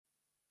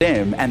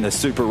Them and the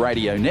Super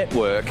Radio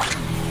Network.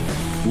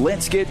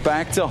 Let's get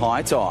back to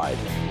High Tide.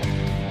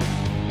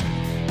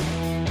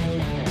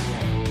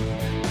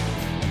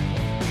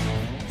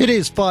 It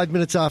is 5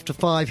 minutes after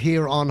 5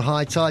 here on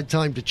High Tide.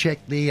 Time to check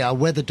the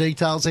weather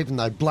details, even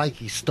though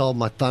Blakey stole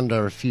my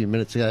thunder a few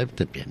minutes ago.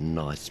 That'd be a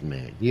nice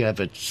man. You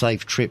have a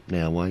safe trip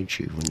now, won't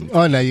you?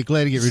 I know, you're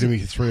glad to get rid of me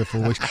for 3 or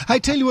 4 weeks. Hey,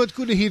 tell you what,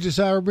 good to hear to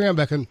Sarah Brown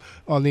back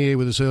on the air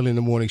with us early in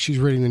the morning. She's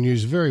reading the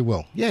news very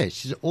well. Yeah,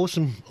 she's an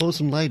awesome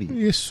lady.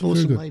 Yes,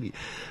 awesome lady.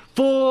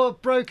 For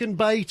Broken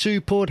Bay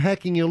to Port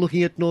Hacking, you're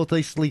looking at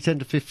northeasterly 10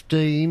 to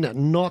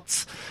 15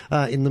 knots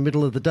in the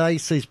middle of the day.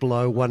 Seas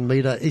below 1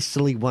 metre.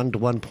 Easterly 1 to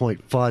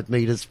 1.5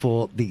 metres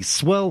for the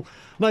swell.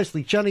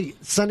 Mostly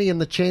sunny and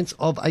the chance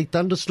of a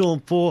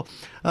thunderstorm for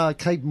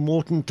Cape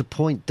Morton to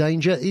Point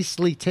Danger.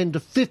 Easterly 10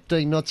 to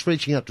 15 knots,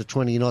 reaching up to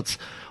 20 knots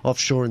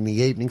offshore in the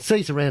evening.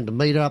 Seas around a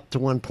metre, up to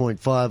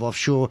 1.5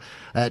 offshore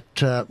at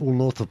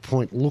north of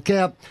Point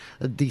Lookout.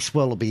 The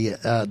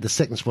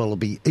second swell will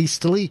be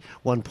easterly,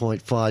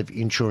 1.5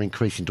 inshore,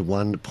 increasing to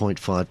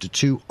 1.5 to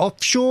 2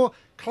 offshore.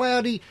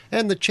 Cloudy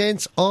and the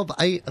chance of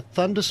a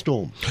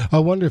thunderstorm. I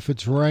wonder if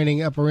it's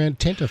raining up around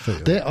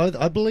Tenterfield.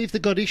 I believe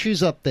they've got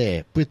issues up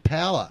there with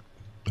power.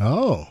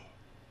 Oh.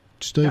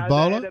 Steve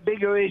Bowler? They had a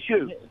bigger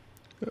issue.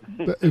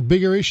 A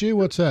bigger issue?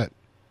 What's that?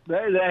 They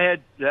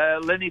had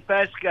Lenny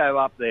Pascoe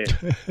up there.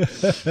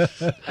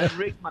 And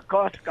Rick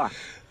McCosker.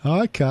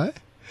 Okay.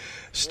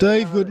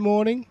 Steve, good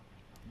morning.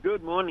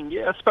 Good morning.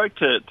 Yeah, I spoke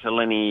to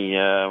Lenny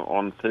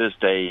on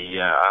Thursday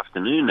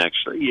afternoon,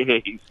 actually. Yeah,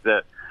 he's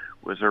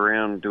was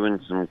around doing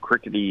some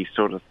crickety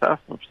sort of stuff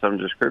of some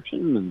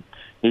description, and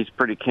he's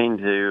pretty keen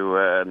to,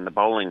 and the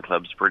bowling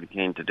club's pretty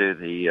keen to do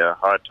the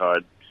High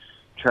Tide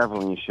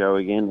travelling show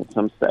again at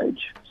some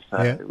stage,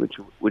 so, yeah. which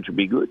would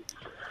be good.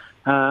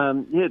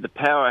 The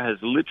power has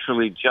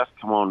literally just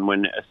come on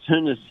when, as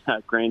soon as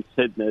Grant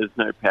said there's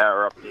no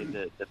power up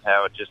there, the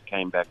power just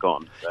came back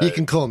on. So. You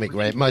can call me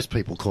Grant. Most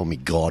people call me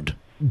God.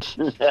 But,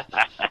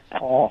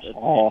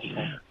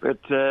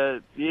 I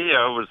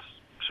was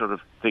sort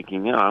of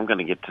thinking, I'm going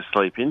to get to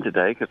sleep in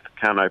today because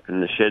I can't open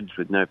the sheds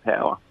with no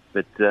power.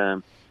 But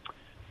no,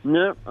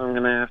 I'm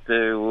going to have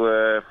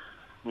to,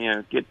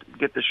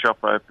 get the shop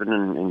open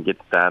and get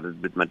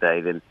started with my day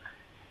then.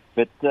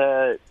 But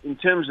in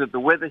terms of the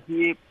weather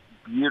here,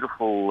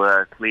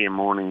 beautiful clear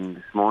morning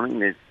this morning.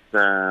 There's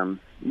a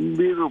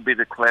little bit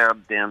of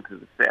cloud down to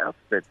the south,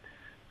 but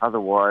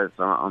otherwise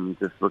I'm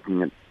just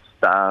looking at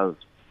stars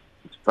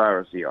as far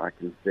as the eye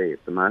can see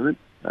at the moment.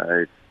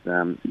 So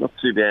it's not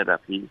too bad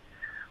up here.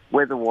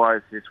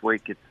 Weather-wise this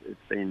week, it's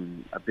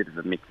been a bit of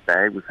a mixed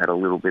bag. We've had a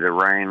little bit of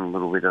rain, a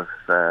little bit of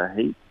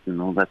heat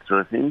and all that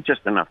sort of thing,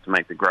 just enough to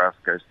make the grass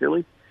go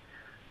silly.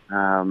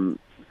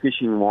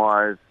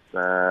 Fishing-wise,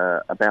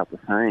 about the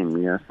same.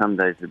 You know, some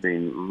days have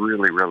been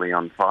really, really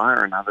on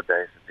fire, and other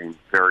days have been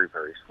very,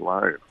 very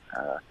slow.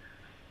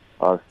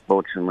 I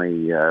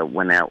fortunately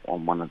went out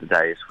on one of the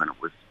days when it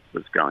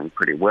was going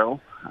pretty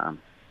well.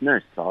 No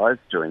size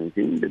to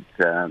anything, but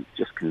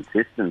just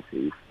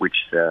consistency, which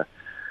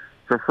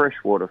for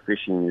freshwater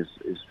fishing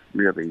is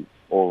really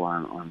all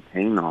I'm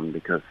keen on,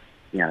 because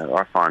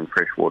I find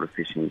freshwater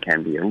fishing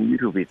can be a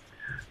little bit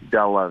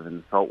duller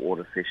than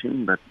saltwater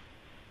fishing, but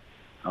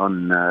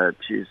on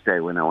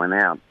Tuesday when I went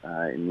out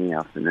in the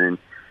afternoon,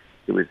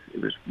 it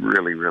was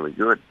really, really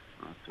good.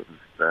 I sort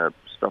of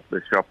stopped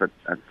the shop at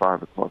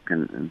 5 o'clock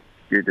and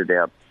scooted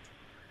out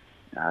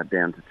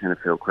down to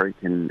Tenterfield Creek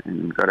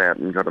and got out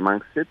and got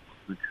amongst it,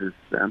 which was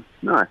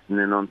nice. And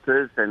then on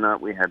Thursday night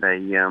we had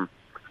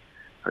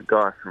a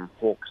guy from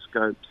Hawk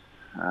Scopes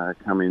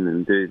come in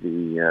and do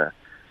the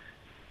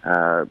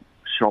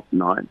shop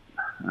night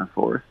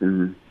for us,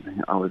 and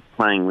I was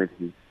playing with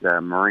his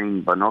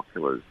marine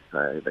binoculars.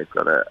 So they've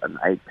got an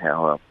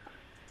 8-power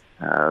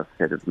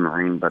set of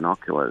marine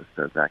binoculars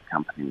that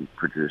company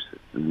produces,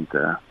 and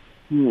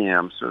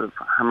I'm sort of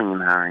humming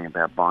and hawing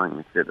about buying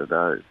a set of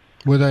those.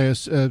 Were they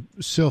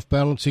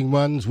self-balancing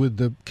ones with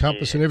the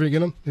compass and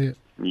everything in them?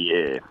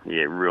 Yeah,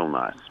 real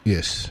nice.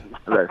 Yes.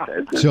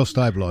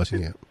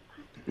 Self-stabilising, yeah.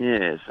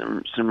 Yeah,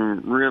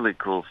 some really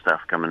cool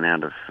stuff coming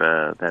out of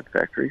that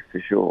factory, for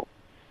sure.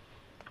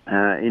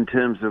 In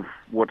terms of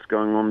what's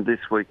going on this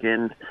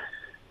weekend,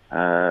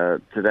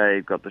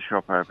 today got the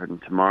shop open.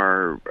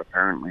 Tomorrow,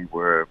 apparently,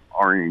 we're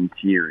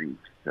orienteering.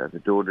 So the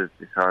daughter's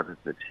decided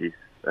that she's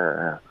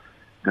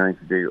going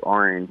to do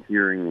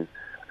orienteering as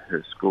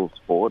her school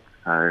sport.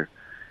 So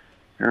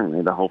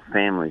apparently the whole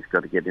family's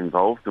got to get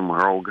involved, and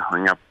we're all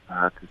going up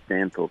to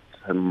Stanthorpe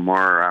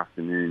tomorrow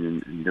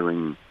afternoon and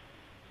doing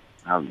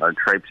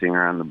traipsing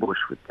around the bush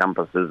with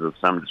compasses of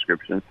some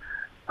description.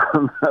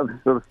 I'm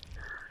sort of,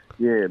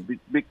 a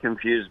bit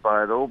confused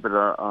by it all, but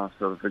I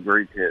sort of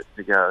agreed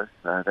to go.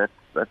 So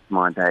that's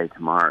my day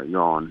tomorrow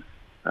gone.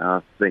 I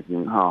was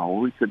thinking,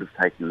 we could have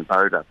taken the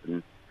boat up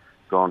and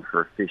gone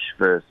for a fish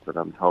first, but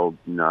I'm told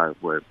no,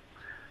 we're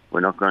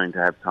not going to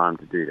have time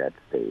to do that,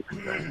 Steve.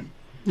 So,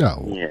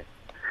 no. Yeah.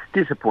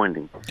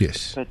 disappointing.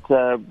 Yes.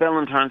 But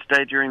Valentine's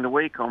Day during the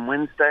week on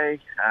Wednesday,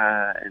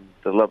 and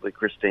the lovely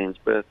Christine's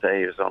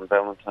birthday is on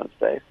Valentine's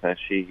Day, so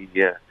she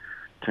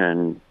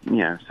turned,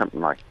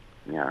 something like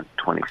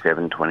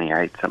 27,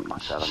 28, something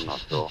like that, I'm not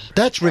sure.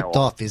 That's ripped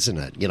off, isn't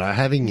it?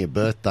 Having your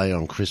birthday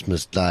on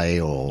Christmas Day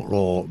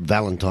or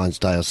Valentine's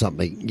Day or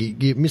something,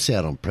 you miss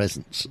out on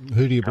presents.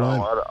 Who do you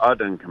blame? I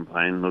don't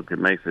complain. Look, it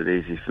makes it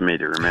easy for me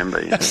to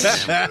remember.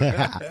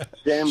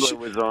 Shambler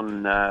was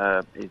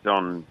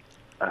on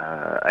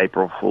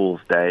April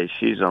Fool's Day.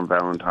 She's on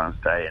Valentine's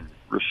Day, and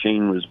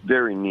Rasheen was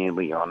very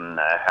nearly on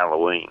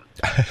Halloween.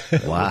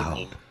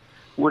 Wow.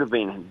 Would have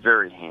been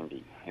very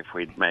handy if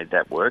we'd made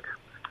that work.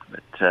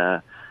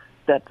 But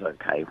that's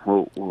okay.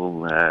 We'll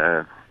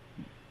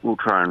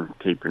try and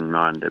keep in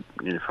mind that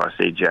if I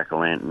see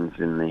jack-o'-lanterns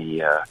in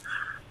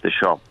the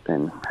shop,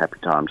 then happy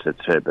times.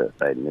 It's her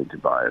birthday. Need to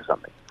buy her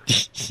something.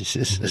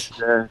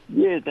 But,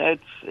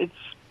 it's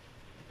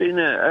been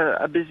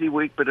a busy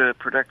week, but a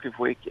productive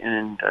week.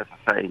 And as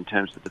I say, in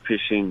terms of the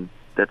fishing,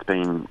 that's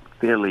been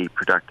fairly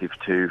productive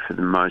too, for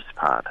the most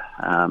part.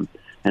 And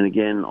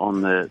again,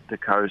 on the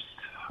coast,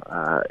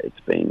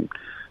 it's been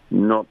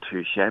not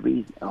too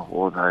shabby,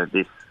 although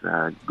this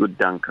good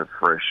dunk of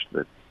fresh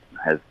that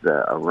has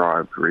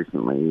arrived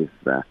recently is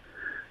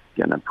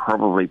going to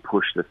probably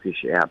push the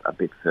fish out a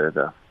bit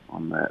further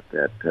on that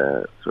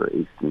sort of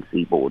eastern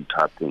seaboard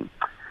type thing.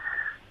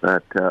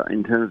 But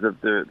in terms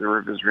of the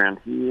rivers around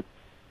here,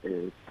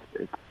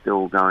 it's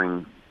still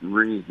going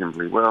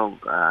reasonably well.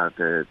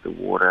 The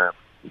water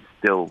is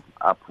still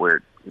up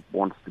where it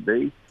wants to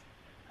be.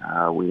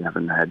 We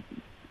haven't had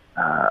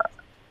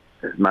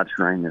as much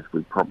rain as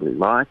we'd probably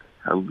like.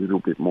 A little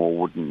bit more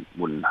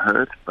wouldn't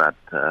hurt, but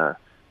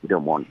we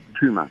don't want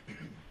too much.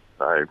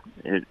 So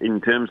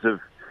in terms of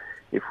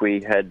if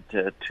we had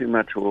too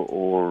much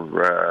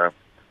or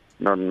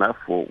not enough,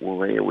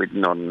 we'd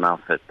not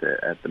enough at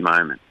the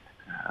moment,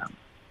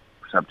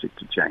 subject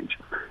to change.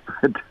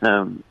 But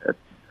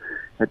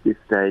at this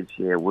stage,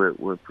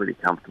 we're pretty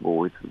comfortable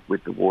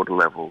with the water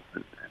levels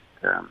and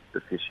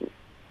the fishing.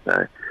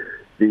 So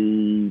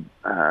the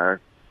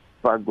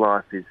bug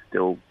life is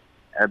still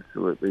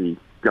absolutely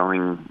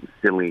going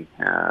silly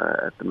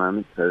at the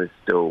moment. So there's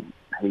still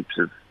heaps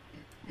of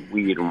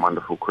weird and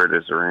wonderful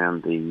critters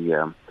around.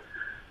 The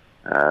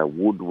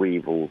wood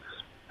weevils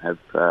have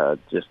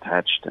just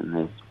hatched,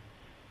 and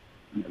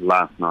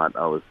last night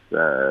I was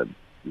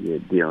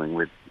dealing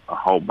with a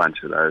whole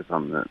bunch of those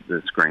on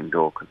the screen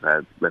door because I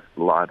had left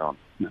the light on.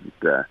 And,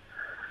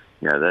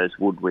 those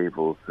wood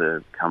weevils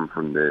come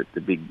from the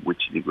big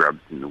witchetty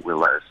grubs in the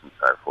willows and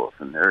so forth,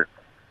 and they're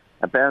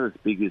about as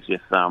big as your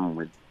thumb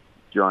with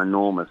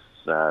ginormous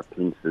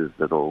pincers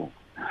that'll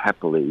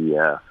happily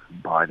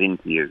bite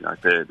into you.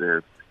 Like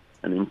they're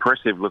an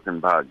impressive-looking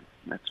bug,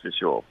 that's for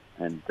sure.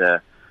 And they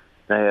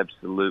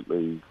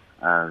absolutely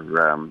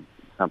are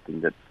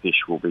something that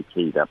fish will be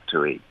keyed up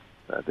to eat.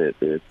 So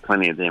there's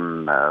plenty of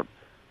them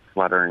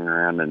fluttering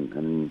around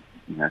and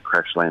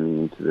crash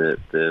landing into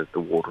the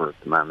water at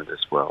the moment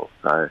as well.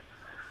 So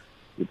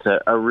it's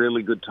a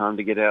really good time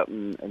to get out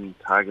and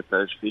target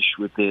those fish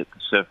with the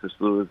surface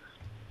lures.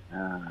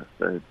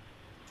 So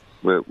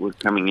we're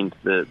coming into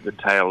the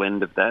tail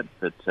end of that,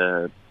 but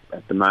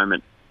at the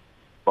moment,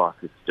 life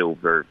is still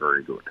very,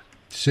 very good.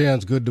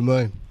 Sounds good to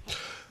me.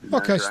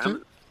 Okay,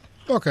 Steve.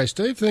 Okay,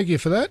 Steve. Thank you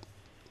for that.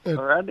 All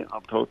right.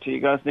 I'll talk to you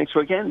guys next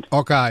weekend.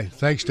 Okay.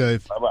 Thanks,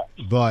 Steve.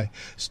 Bye-bye. Bye.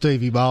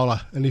 Stevie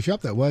Bowler. And if you're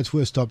up that way, it's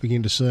worth stopping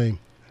in to see him.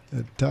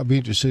 I'd be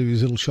interested to see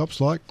his little shop's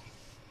like,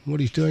 what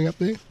he's doing up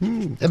there.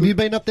 Have you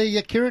been up there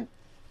yet, Kieran?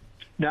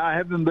 No, I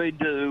haven't been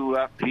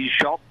to his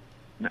shop,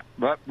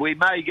 but we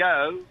may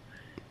go.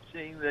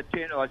 Seeing the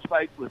I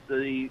spoke with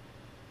the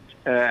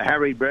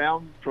Harry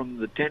Brown from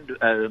the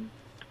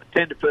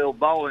Tenterfield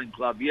Bowling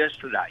Club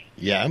yesterday.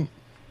 Yeah.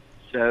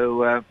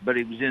 So, but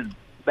he was in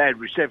bad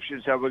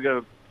reception, so we're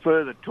going to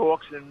further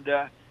talks, and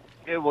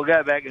we'll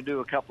go back and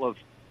do a couple of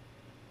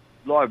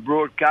live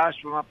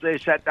broadcasts from up there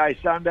Saturday,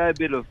 Sunday. A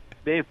bit of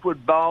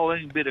barefoot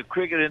bowling, a bit of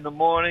cricket in the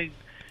morning,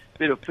 a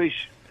bit of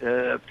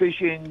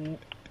fishing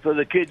for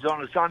the kids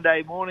on a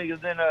Sunday morning,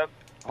 and then a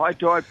high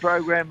tide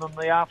program in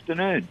the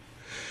afternoon.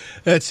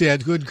 That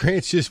sounds good.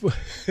 Grant's just,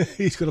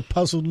 he's got a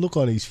puzzled look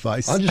on his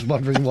face. I'm just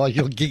wondering why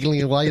you're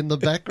giggling away in the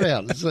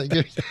background. It's like,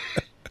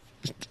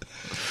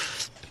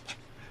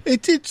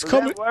 it's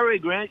don't worry,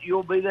 Grant,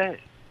 you'll be there.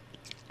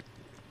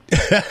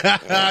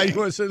 You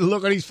want to see the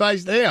look on his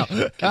face now?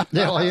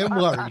 Now I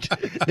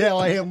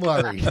am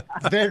worried.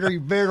 Very,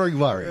 very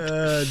worried.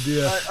 Oh,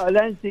 dear. I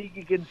don't think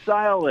you can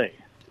sail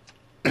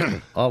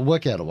there. I'll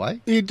work out a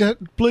way.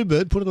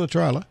 Bluebird, put it on the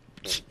trailer.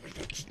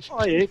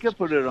 Oh, yeah, you can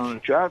put it on a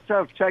chart.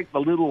 So take the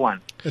little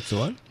one. That's the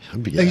one.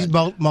 Yeah. He's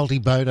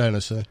multi-boat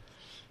owner, sir.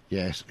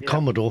 Yes, Yeah.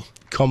 Commodore.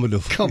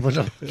 Commodore.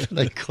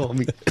 They call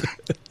me.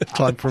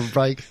 Time for a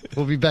break.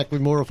 We'll be back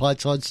with more of High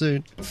Tide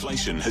soon.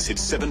 Inflation has hit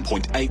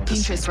 7.8%.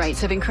 Interest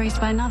rates have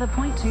increased by another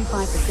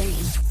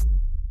 0.25%.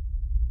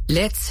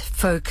 Let's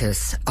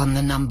focus on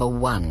the number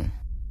one.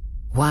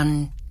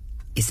 One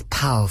is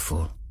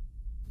powerful.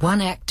 One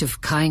act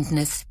of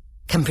kindness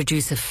can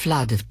produce a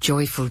flood of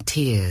joyful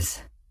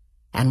tears.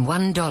 And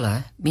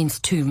 $1 means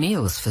 2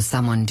 meals for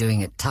someone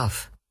doing it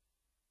tough.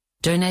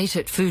 Donate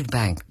at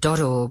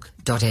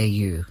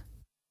foodbank.org.au.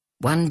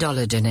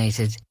 $1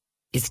 donated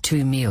is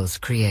 2 meals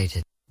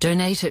created.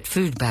 Donate at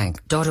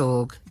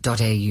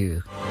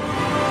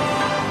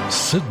foodbank.org.au.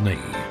 Sydney.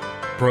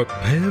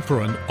 Prepare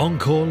for an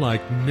encore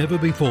like never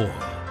before.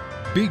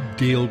 Big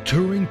Deal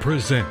Touring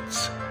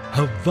presents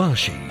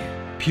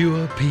Havashi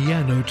Pure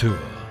Piano Tour.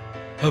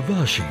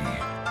 Havashi,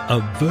 a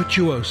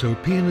virtuoso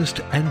pianist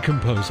and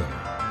composer,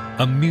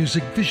 a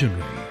music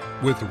visionary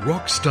with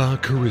rock star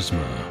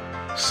charisma.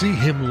 See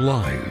him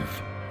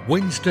live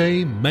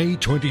Wednesday, May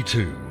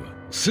 22,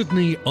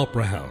 Sydney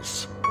Opera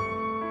House.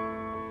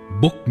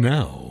 Book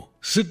now.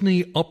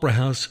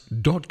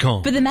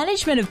 SydneyOperaHouse.com. For the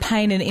management of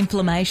pain and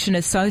inflammation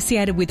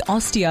associated with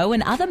osteo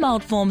and other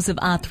mild forms of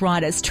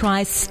arthritis,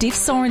 try Stiff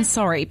Sore and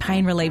Sorry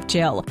Pain Relief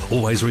Gel.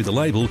 Always read the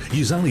label,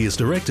 use only as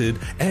directed,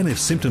 and if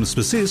symptoms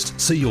persist,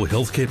 see your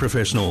healthcare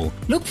professional.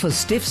 Look for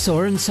Stiff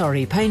Sore and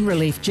Sorry Pain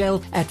Relief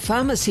Gel at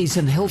pharmacies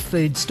and health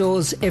food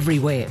stores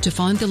everywhere. To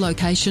find the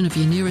location of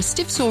your nearest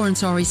Stiff Sore and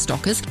Sorry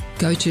stockist,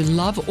 go to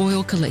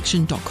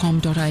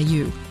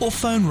loveoilcollection.com.au or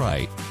phone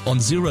Ray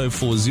on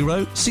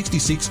 040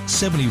 66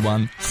 71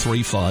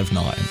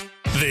 359.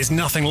 There's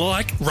nothing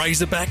like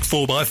Razorback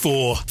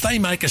 4x4. They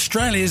make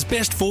Australia's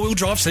best four-wheel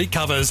drive seat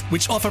covers,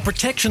 which offer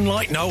protection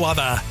like no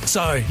other.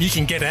 So you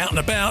can get out and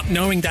about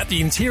knowing that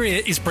the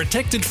interior is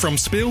protected from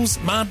spills,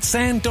 mud,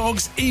 sand,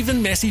 dogs,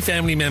 even messy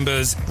family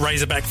members.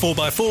 Razorback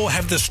 4x4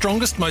 have the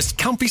strongest, most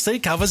comfy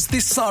seat covers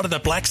this side of the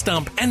black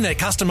stump, and they're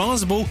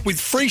customisable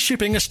with free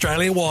shipping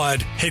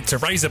Australia-wide. Head to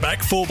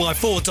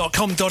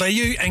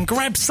razorback4x4.com.au and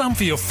grab some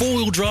for your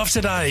four-wheel drive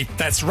today.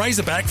 That's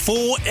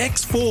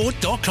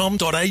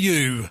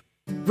razorback4x4.com.au.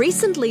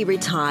 Recently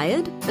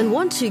retired and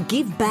want to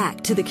give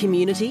back to the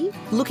community?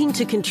 Looking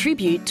to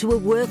contribute to a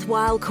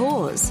worthwhile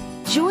cause?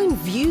 Join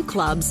View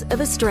Clubs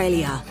of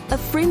Australia, a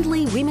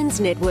friendly women's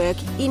network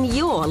in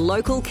your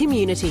local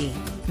community.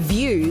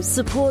 View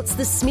supports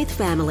the Smith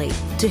family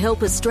to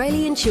help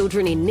Australian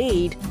children in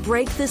need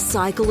break the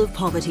cycle of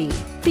poverty.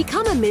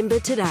 Become a member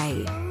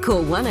today.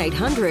 Call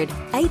 1800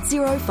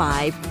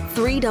 805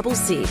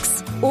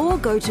 366 or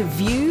go to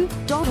view.org.au.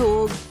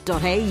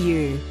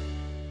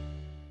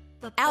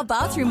 Our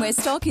bathroomware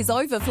stock is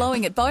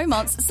overflowing at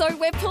Beaumont's, so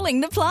we're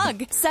pulling the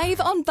plug. Save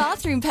on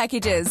bathroom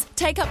packages.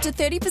 Take up to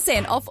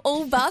 30% off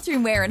all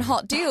bathroomware and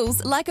hot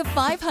deals, like a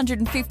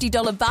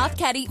 $550 bath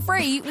caddy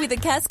free with a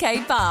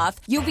Cascade bath.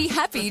 You'll be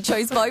happy you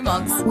chose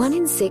Beaumont's. 1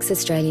 in 6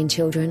 Australian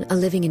children are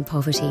living in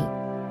poverty.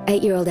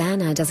 8-year-old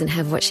Anna doesn't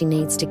have what she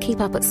needs to keep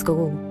up at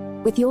school.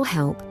 With your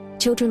help,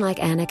 children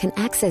like Anna can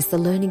access the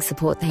learning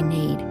support they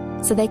need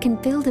so they can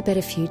build a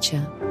better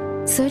future.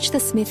 Search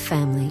the Smith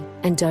family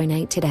and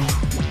donate today.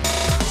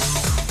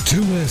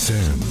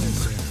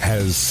 2SM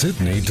has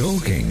Sydney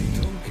talking.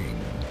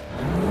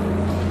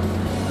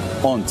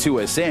 On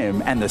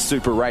 2SM and the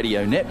Super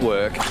Radio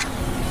Network.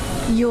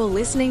 You're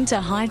listening to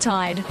High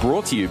Tide.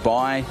 Brought to you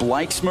by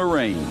Blake's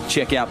Marine.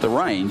 Check out the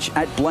range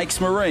at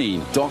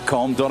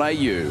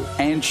blakesmarine.com.au.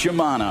 And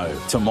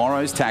Shimano,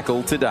 tomorrow's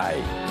tackle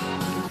today.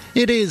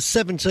 It is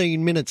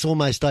 17 minutes,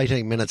 almost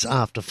 18 minutes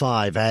after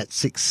 5 at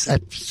 6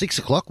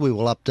 o'clock. We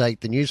will update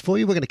the news for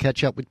you. We're going to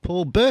catch up with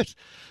Paul Burt a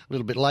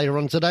little bit later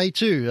on today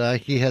too.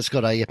 He has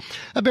got a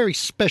very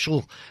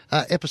special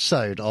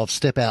episode of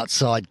Step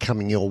Outside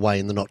coming your way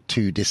in the not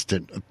too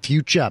distant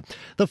future.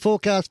 The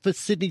forecast for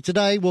Sydney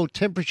today, well,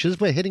 temperatures,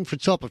 we're heading for a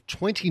top of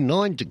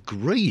 29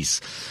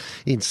 degrees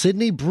in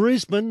Sydney.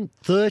 Brisbane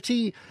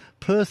 30,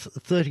 Perth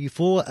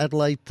 34,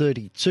 Adelaide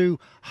 32,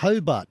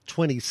 Hobart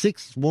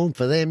 26, warm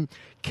for them,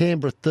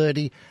 Canberra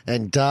 30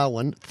 and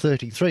Darwin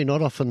 33.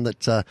 Not often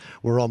that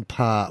we're on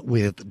par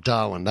with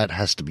Darwin, that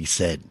has to be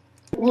said.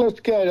 Let's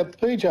go to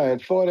PJ and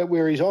find out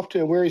where he's off to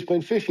and where he's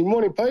been fishing.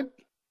 Morning, Pete.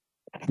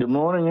 Good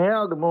morning,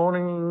 Al. Good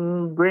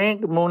morning, Grant.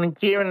 Good morning,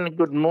 Kieran.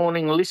 Good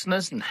morning,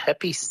 listeners, and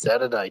happy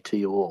Saturday to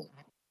you all.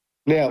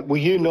 Now, were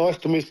you nice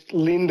to Miss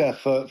Linda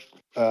for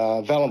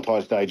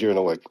Valentine's Day during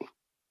the week?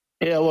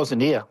 Yeah, I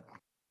wasn't here.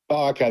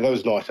 Oh, okay, that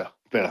was nicer.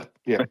 Better,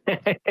 yeah.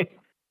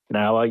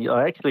 No,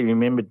 I actually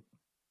remembered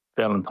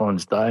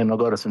Valentine's Day and I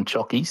got her some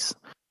chockies.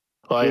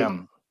 I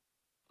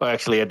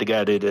actually had to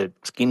go to the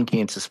skin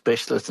cancer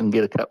specialist and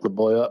get a couple of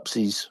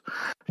biopsies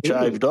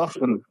shaved off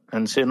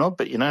and sent off.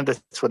 But, you know,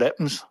 that's what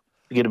happens.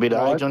 You get a bit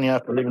of age on you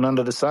after living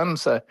under the sun.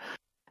 So,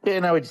 yeah,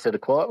 no, we just had a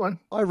quiet one.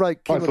 I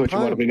thought you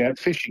might have been out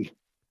fishing.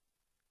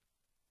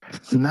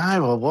 No,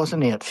 I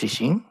wasn't out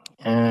fishing.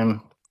 I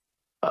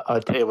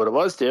tell you what I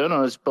was doing. I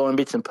was buying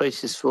bits and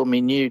pieces for my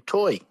new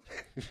toy.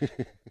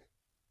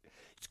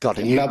 It's got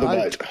another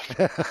boat.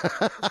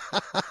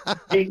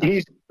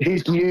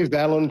 his new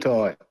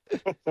Valentine.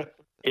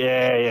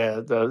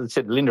 Yeah. I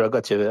said, Linda, I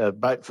got you a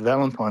boat for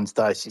Valentine's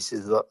Day. She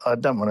says, I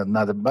don't want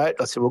another boat.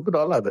 I said, well, good,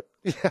 I love it.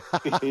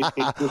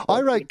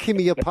 I wrote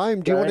Kimmy a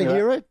poem. Do you want to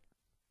hear it?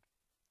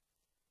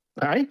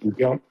 Hey?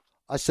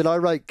 I said, I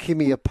wrote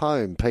Kimmy a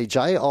poem,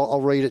 PJ.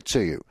 I'll read it to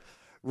you.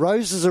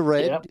 Roses are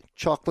red, Yep.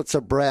 chocolates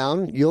are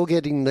brown. You're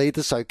getting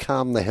neither, so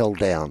calm the hell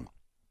down.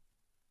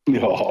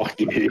 Oh,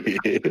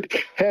 yeah.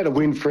 How to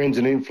win friends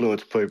and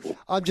influence people.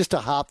 I'm just a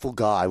heartful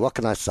guy. What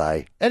can I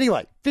say?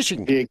 Anyway,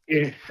 fishing.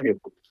 Yeah.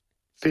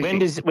 When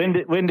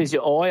does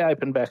your eye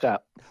open back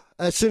up?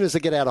 As soon as I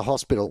get out of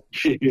hospital.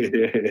 That's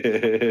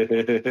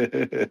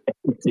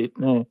it,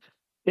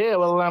 yeah.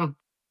 Well,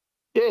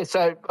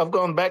 so I've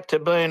gone back to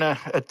being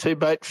a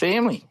two-boat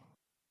family.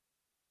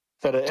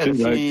 Had a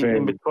few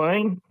in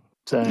between.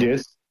 So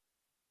yes.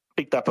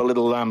 Picked up a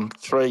little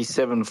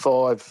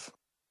 375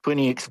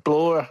 20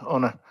 Explorer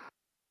on a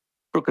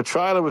Brooker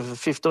trailer with a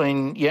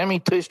 15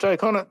 Yami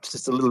two-stroke on it. It's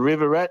just a little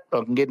river rat.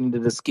 I can get into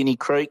the skinny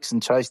creeks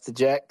and chase the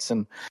jacks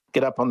and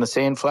get up on the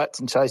sand flats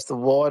and chase the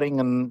whiting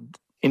and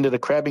into the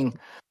crabbing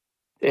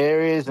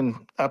areas and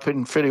up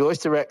in through the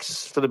oyster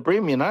racks for the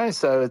brim,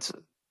 So it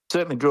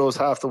certainly draws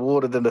half the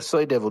water than the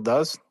Sea Devil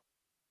does.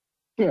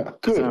 Yeah,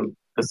 good.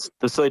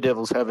 The Sea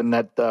Devil's having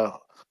that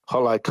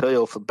hollow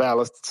keel for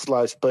ballast,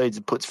 slow speeds.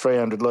 It puts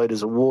 300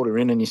 litres of water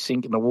in and you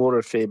sink in the water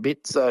a fair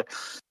bit. So,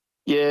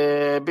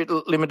 yeah, a bit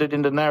limited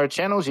into narrow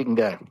channels you can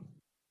go.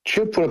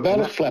 Should put a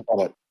ballast flap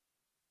on it.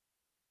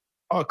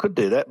 I could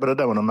do that, but I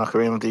don't want to muck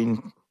around with the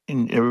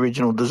in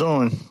original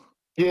design.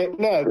 Yeah,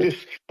 no,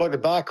 just like the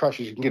bar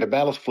crushers, you can get a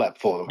ballast flap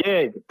for them.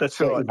 Yeah, that's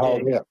right.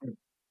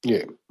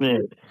 Yeah.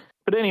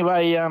 But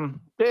anyway,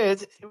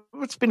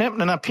 what's been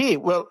happening up here?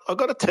 Well, I've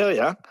got to tell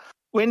you,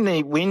 when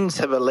the winds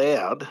have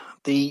allowed,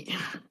 the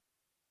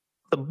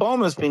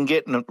bomber's been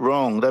getting it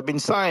wrong. They've been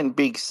saying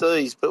big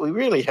seas, but we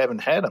really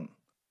haven't had them.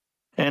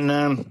 And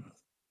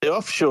the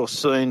offshore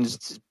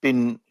scene's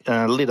been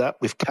lit up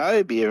with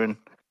cobia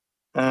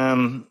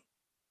and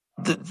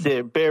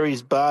they're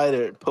Berries Bay,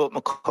 they're at Port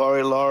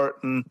Macquarie,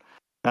 Laurelton.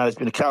 There's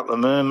been a couple of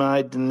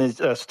mermaids, and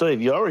there's Steve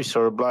Yorrie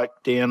saw a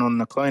bloke down on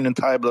the cleaning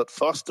table at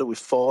Foster with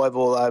 5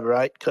 all over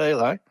 8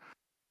 kilo.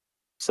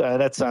 So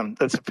that's a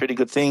pretty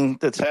good thing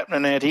that's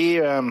happening out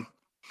here.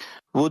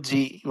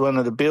 Woodsy, one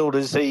of the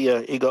builders,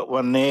 he got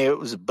one there. It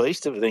was a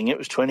beast of a thing. It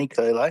was 20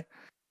 kilo.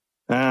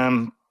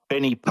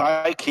 Benny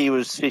Pake, he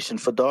was fishing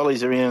for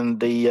dollies around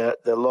the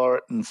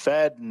Laurelton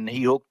Fad, and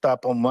he hooked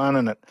up on one,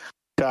 and it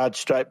charged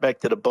straight back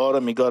to the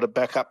bottom. He got it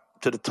back up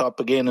to the top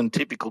again in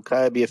typical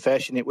cobia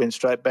fashion. It went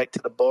straight back to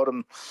the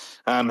bottom.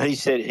 He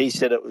said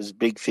it was a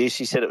big fish.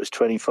 He said it was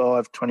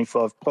 25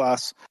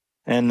 plus.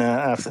 And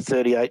after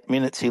 38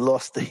 minutes, he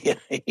lost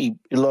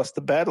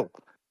the battle,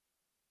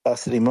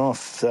 busted him off.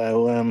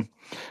 So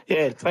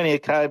plenty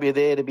of cobia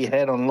there to be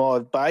had on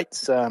live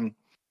baits.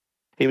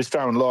 He was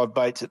throwing live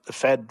baits at the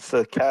Fad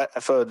for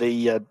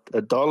the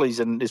dollies,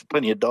 and there's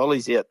plenty of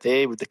dollies out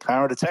there with the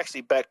current. It's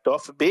actually backed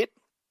off a bit.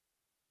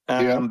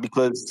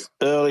 Because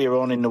earlier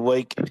on in the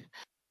week,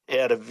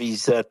 out of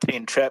his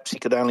 10 traps, he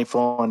could only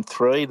find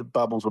 3. The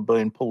bubbles were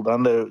being pulled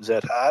under. It was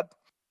that hard.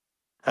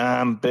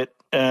 But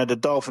the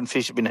dolphin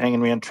fish have been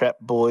hanging around Trap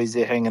Boys.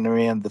 They're hanging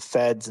around the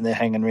Fads, and they're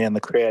hanging around the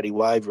Crowdy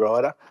Wave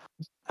Rider.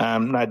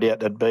 No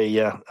doubt they'd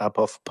be up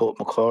off Port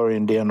Macquarie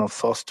and down off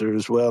Foster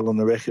as well on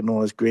the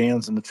recognised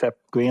grounds and the trap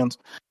grounds.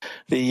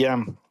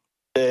 The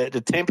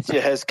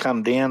temperature has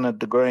come down 1.5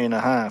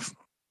 degrees.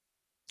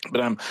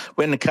 But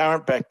when the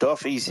current backed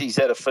off, he's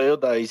had a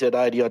field day. He's had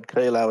 80-odd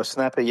kilo of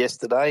snapper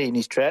yesterday in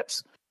his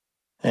traps.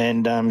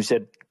 And he's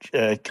had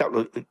a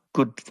couple of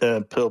good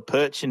pearl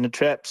perch in the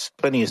traps,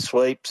 plenty of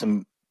sweeps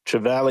and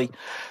trevally.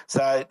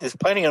 So there's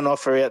plenty on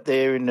offer out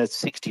there in the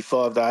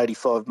 65 to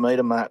 85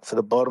 metre mark for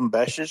the bottom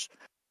bashers.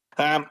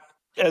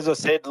 As I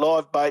said,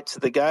 live baits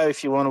are the go.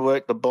 If you want to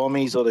work the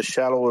bommies or the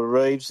shallower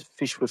reefs,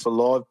 fish with a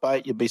live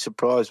bait, you'll be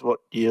surprised what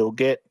you'll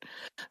get.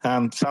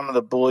 Some of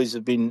the boys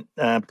have been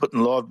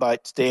putting live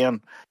baits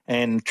down,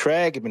 and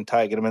trag have been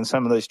taking them, and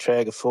some of these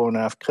trag are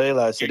 4.5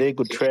 kilos, so they're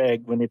good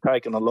trag when you're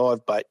taking a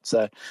live bait.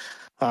 So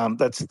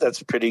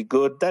that's pretty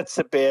good. That's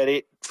about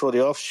it for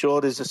the offshore.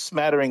 There's a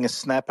smattering of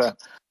snapper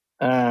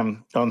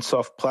on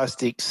soft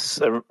plastics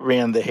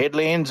around the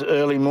headlands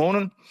early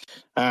morning.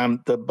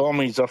 The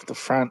bommies off the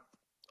front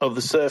of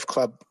the surf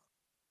club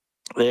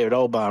there at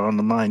Old Bar on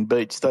the main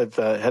beach, they've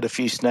had a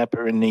few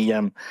snapper in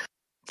the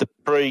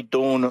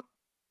pre-dawn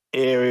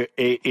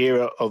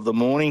era of the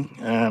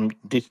morning,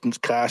 distance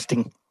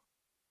casting,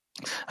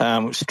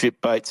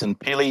 strip baits and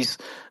pillies.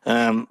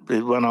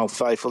 One old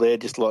faithful there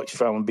just likes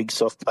throwing big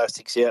soft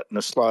plastics out in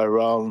a slow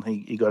roll, and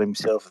he got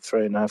himself a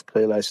 3.5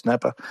 kilo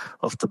snapper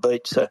off the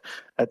beach, so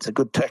that's a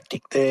good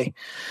tactic there.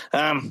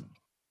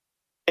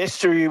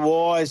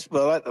 Estuary-wise,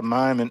 well, at the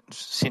moment,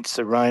 since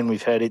the rain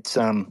we've had, it's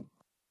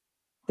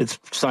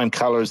same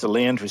colour as the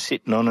lounge we're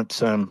sitting on.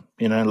 It's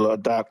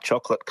like dark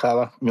chocolate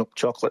colour, milk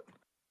chocolate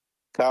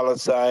colour.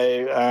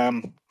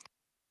 So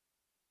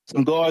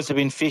some guys have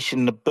been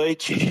fishing the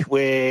beach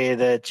where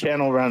the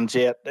channel runs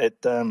out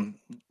at the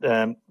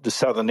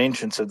southern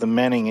entrance of the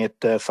Manning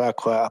at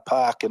Farquhar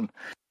Park, and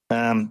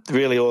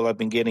really all I've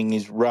been getting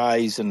is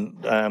rays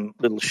and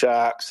little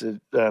sharks.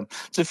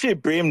 There's a few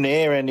brim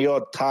there and the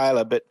odd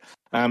tailor, but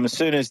as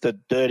soon as the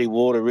dirty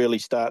water really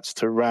starts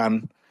to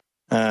run,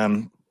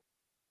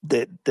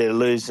 they're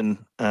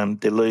losing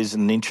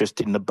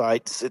interest in the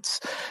baits.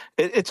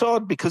 It's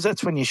odd because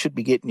that's when you should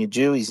be getting your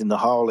dewies in the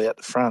hole out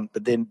the front,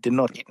 but then they're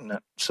not hitting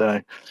it.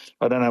 So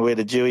I don't know where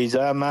the dewies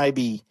are.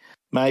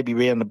 Maybe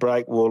round the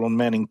break wall on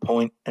Manning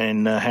Point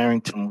and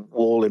Harrington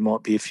Wall, there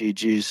might be a few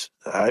dews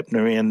open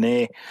around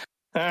there.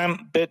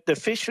 But the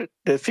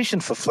fishing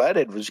for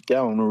flathead was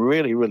going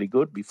really, really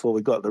good before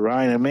we got the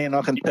rain. And man,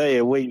 I can tell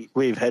you,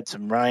 we've had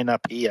some rain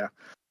up here.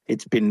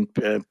 It's been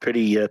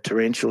pretty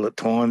torrential at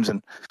times.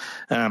 And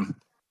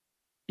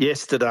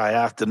yesterday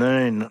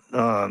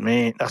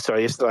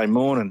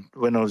morning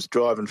when I was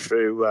driving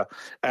through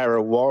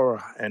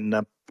Arrawarra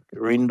and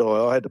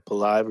Rindai, I had to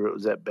pull over. It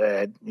was that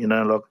bad.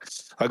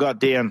 I got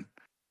down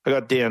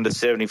to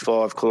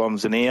 75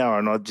 kilometres an hour,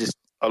 and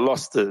I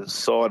lost the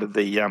side of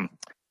the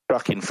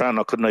truck in front.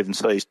 I couldn't even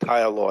see his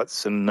tail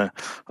lights, and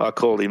I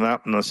called him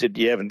up and I said,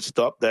 "You haven't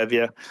stopped, have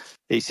you?"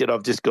 He said,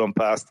 "I've just gone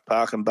past the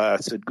parking bay." I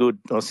said, "Good."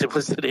 I said,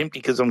 "Was it empty?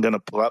 Because I'm going to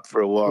pull up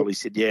for a while." He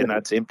said, "Yeah, no,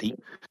 it's empty."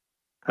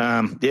 So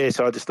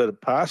I just let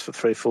it pass for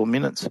 3-4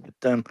 minutes.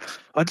 But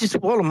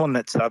while I'm on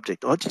that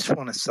subject, I just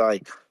want to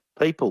say,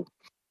 people,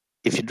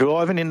 if you're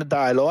driving in the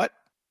daylight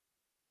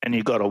and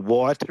you've got a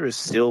white or a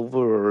silver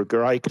or a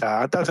grey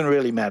car, it doesn't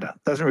really matter.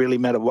 It doesn't really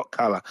matter what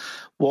colour.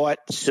 White,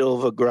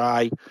 silver,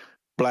 grey,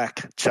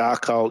 black,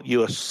 charcoal,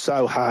 you are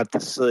so hard to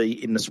see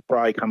in the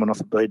spray coming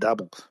off a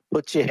B-double.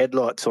 Put your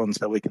headlights on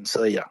so we can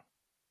see you.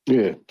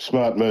 Yeah,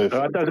 smart move.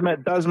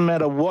 It doesn't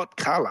matter what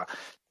colour.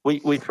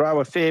 We throw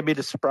a fair bit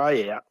of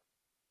spray out,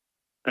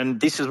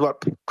 and this is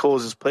what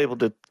causes people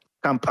to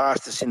come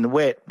past us in the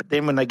wet. But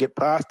then when they get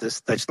past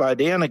us, they slow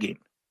down again.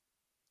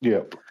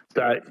 Yeah.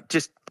 So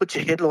just put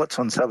your headlights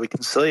on so we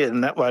can see it,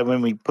 and that way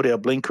when we put our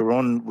blinker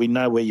on, we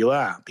know where you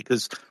are,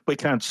 because we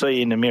can't see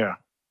you in the mirror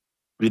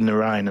in the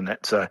rain and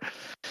that. So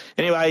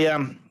anyway, I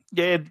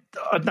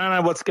don't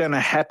know what's going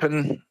to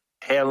happen,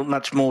 how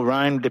much more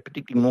rain. They're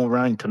predicting more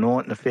rain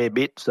tonight and a fair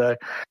bit. So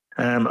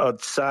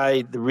I'd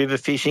say the river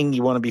fishing,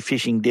 you want to be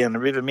fishing down the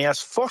river mouth.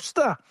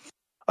 Foster,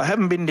 I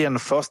haven't been down to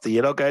Foster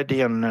yet. I'll go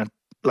down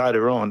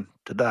later on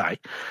today,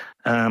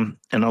 and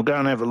I'll go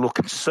and have a look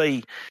and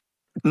see.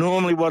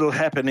 Normally what will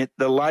happen,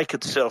 the lake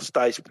itself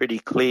stays pretty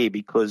clear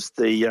because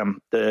the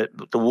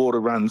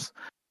water runs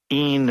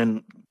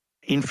in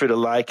through the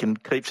lake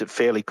and keeps it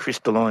fairly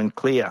crystalline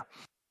clear.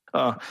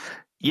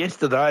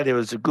 Yesterday there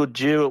was a good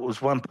dew. It was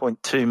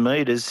 1.2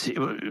 metres.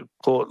 It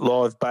caught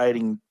live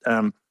baiting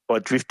by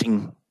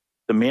drifting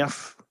the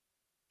mouth.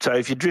 So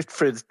if you drift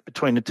through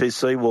between the two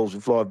seawalls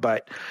with live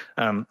bait,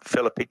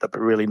 fella picked up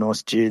a really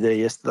nice dew there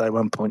yesterday,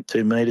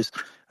 1.2 metres.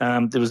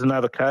 There was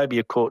another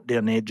cobia caught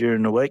down there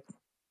during the week.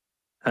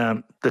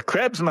 The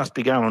crabs must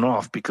be going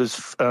off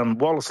because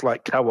Wallace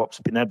Lake Co-op's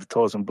been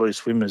advertising blue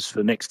swimmers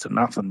for next to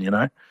nothing,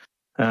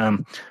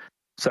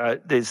 So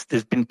there's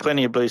been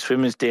plenty of blue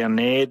swimmers down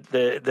there.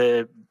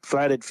 The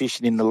flathead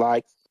fishing in the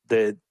lake,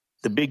 the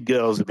big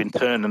girls have been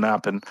turning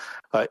up, and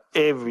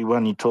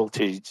everyone you talk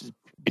to has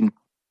been,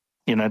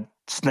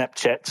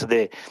 Snapchats of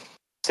their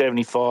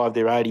 75,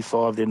 they're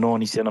 85, they're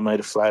 90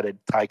 centimetre flathead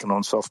taken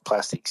on soft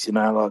plastics,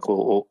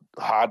 or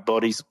hard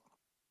bodies.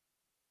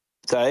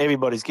 So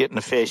everybody's getting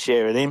a fair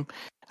share of them.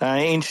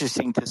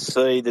 Interesting to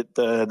see that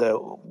the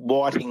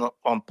whiting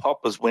on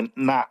poppers went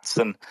nuts,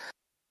 and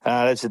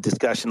that's a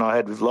discussion I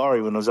had with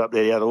Laurie when I was up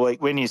there the other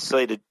week. When you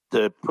see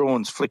the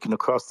prawns flicking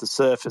across the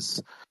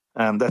surface,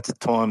 that's the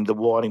time the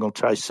whiting will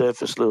chase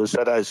surface lures.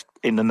 So those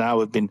in the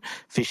know have been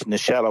fishing the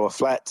shallower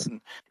flats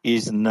and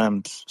using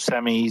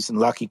Sammys and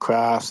Lucky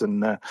Crafts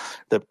and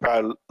the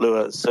Pro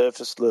Lure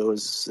surface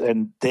lures,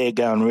 and they're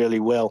going really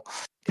well.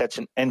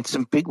 Catching and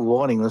some big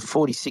whiting, the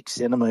 46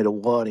 centimetre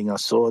whiting I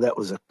saw. That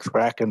was a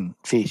cracking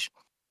fish.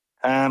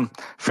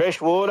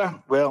 Fresh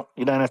water, well,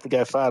 you don't have to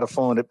go far to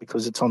find it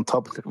because it's on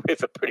top of the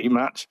river pretty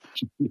much.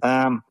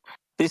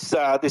 This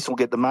will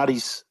get the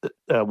muddies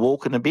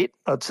walking a bit,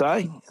 I'd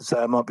say.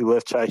 So it might be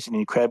worth chasing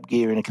your crab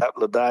gear in a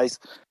couple of days.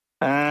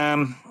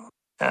 For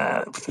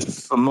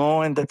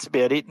mine, that's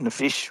about it in the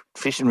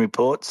fishing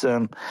reports.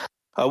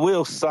 I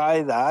will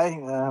say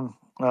though,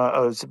 I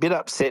was a bit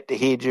upset to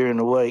hear during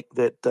the week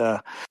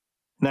that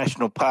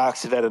national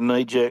parks have had a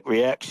knee-jerk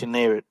reaction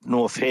there at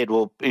North Head,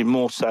 well,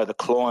 more so the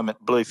climate,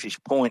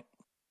 Bluefish Point.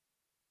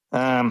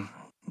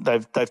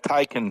 They've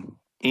taken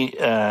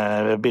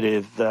a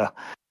bit of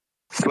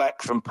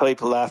flack from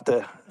people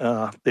after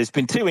there's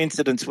been two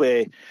incidents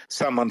where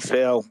someone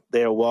fell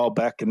there a while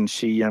back, and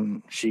she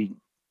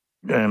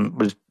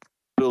was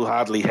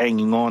foolhardily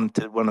hanging on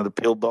to one of the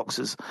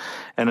pillboxes,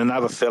 and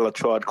another fella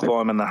tried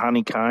climbing the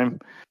honeycomb,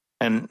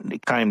 and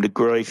it came to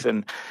grief.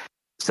 And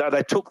so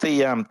they took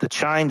the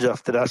chains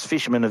off that us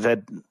fishermen have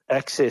had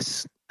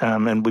access,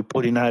 and we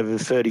put in over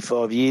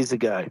 35 years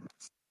ago.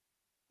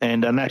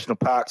 And National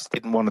Parks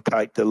didn't want to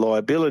take the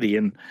liability.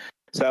 And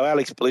so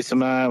Alex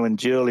Bellissimo and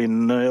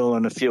Julian Neal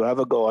and a few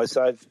other guys,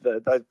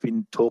 they've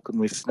been talking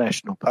with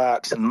National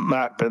Parks, and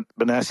Mark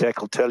Banasiak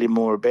will tell you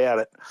more about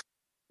it.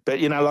 But,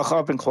 like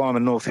I've been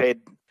climbing North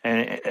Head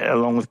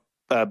along with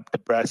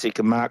Brassic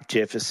and Mark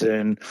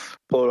Jefferson,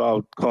 poor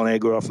old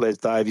Conagra off Les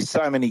Davies,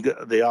 so many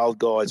the old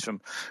guys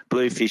from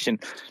Bluefish,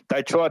 and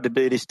they tried to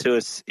do this to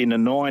us in the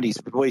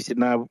 90s, but we said,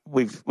 no,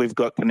 we've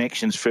got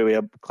connections through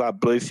our club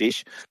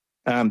Bluefish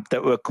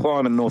that were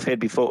climbing North Head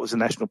before it was a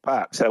national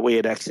park, so we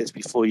had access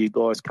before you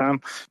guys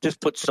come. Just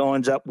put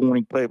signs up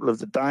warning people of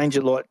the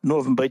danger, like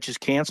Northern Beaches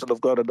Council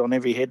have got it on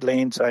every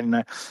headland saying,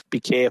 be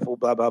careful,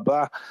 blah, blah,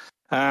 blah.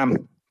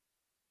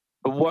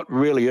 But what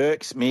really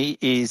irks me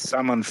is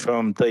someone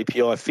from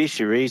DPI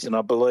Fisheries, and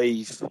I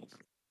believe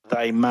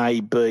they may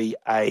be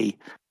a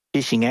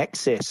fishing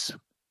access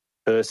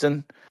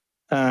person,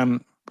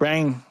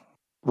 rang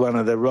one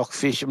of the rock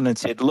fishermen and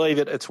said, leave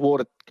it, it's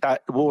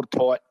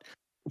watertight,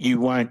 you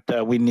won't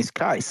win this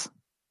case.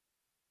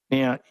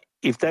 Now,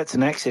 if that's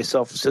an access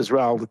officer's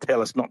role to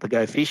tell us not to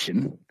go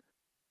fishing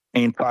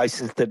in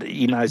places that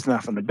he knows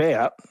nothing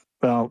about,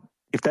 well,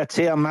 if that's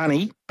our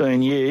money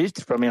being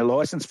used from our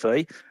licence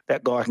fee,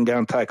 that guy can go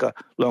and take a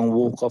long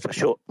walk off a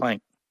short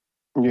plank.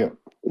 Yeah,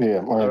 I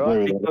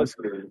agree with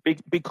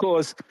that.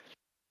 Because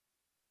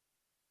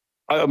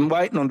I'm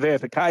waiting on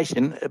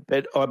verification,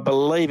 but I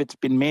believe it's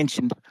been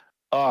mentioned,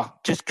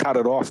 just cut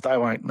it off, they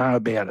won't know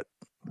about it.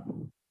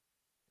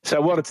 So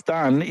what it's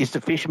done is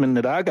the fishermen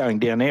that are going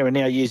down there are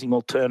now using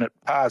alternate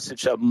paths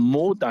which are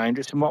more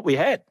dangerous than what we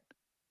had.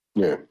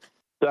 Yeah.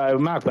 So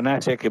Mark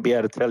Bonacek could be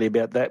able to tell you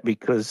about that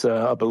because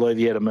I believe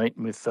he had a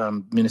meeting with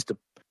Minister's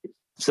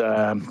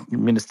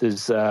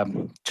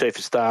Chief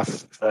of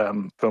Staff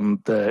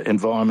from the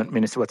Environment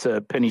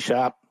Minister, Penny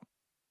Sharp.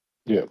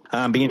 Yeah.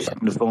 Be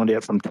interesting to find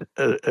out from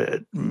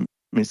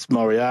Ms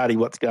Moriarty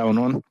what's going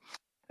on.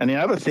 And the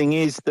other thing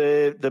is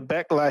the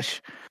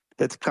backlash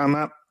that's come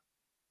up,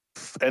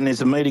 and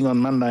there's a meeting on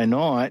Monday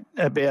night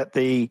about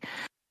the,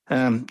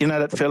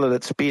 that fella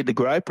that speared the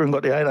groper and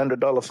got the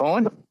 $800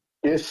 fine?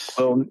 Yes.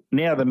 Well,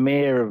 now the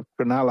Mayor of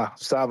Cronulla,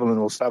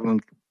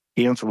 Sutherland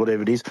Council,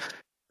 whatever it is,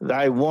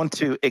 they want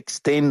to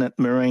extend that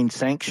marine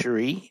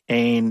sanctuary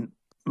and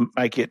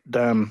make it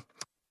no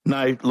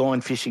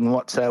line fishing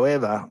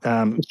whatsoever.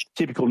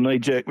 Typical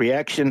knee-jerk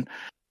reaction.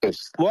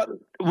 Yes.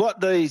 What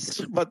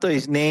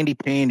these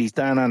nandy-pandies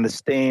don't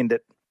understand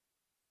that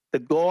the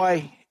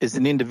guy as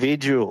an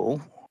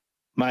individual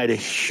made a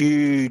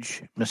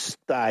huge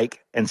mistake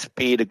and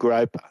speared a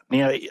groper.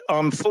 Now,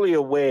 I'm fully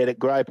aware that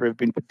groper have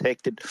been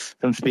protected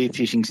from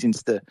spearfishing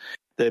since the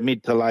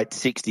mid to late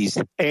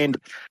 60s, and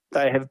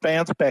they have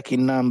bounced back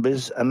in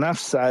numbers enough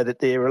so that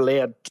they're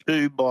allowed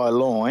to buy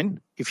line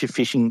if you're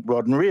fishing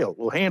rod and reel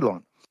or hand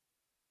line.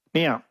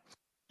 Now,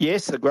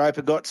 yes, the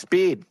groper got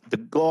speared. The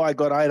guy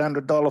got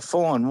 $800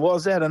 fine.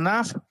 Was that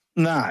enough?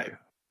 No,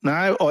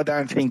 I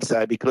don't think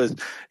so, because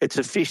it's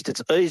a fish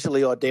that's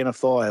easily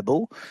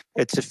identifiable.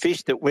 It's a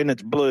fish that when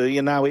it's blue,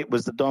 it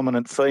was the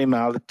dominant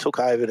female that took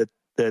over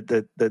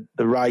the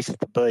race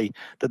to be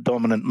the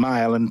dominant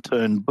male and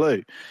turned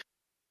blue.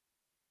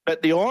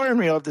 But the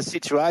irony of the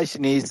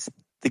situation is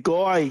the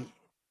guy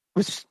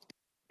was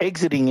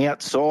exiting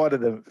outside of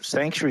the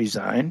sanctuary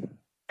zone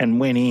and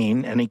went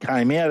in, and he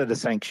came out of the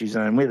sanctuary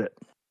zone with it.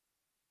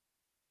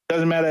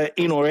 Doesn't matter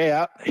in or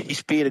out, he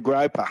speared a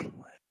groper.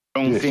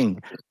 Wrong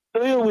thing.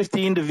 Deal with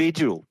the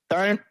individual.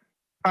 Don't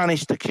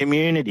punish the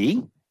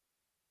community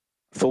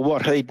for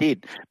what he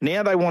did.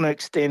 Now they want to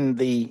extend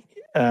the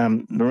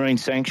marine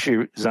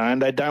sanctuary zone.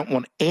 They don't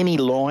want any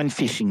line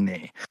fishing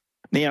there.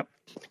 Now,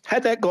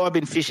 had that guy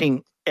been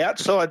fishing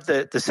outside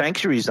the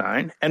sanctuary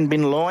zone and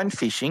been line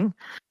fishing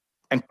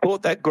and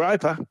caught that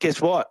groper,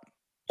 guess what?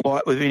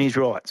 Quite within his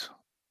rights.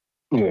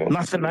 Yeah.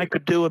 Nothing they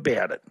could do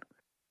about it.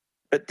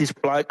 But this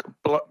bloke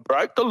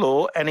broke the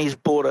law, and he's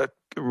brought a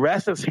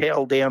wrath of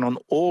hell down on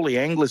all the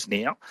anglers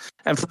now.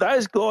 And for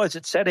those guys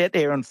that sat out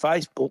there on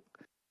Facebook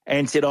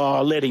and said,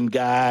 let him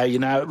go,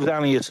 it was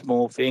only a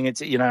small thing,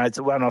 it's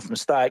a one-off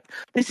mistake.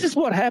 This is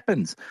what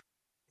happens.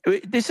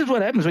 This is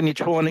what happens when you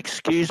try and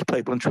excuse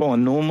people and try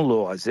and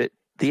normalise it.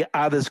 The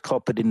others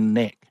cop it in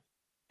the neck.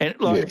 And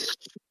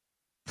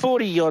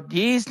 40-odd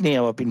years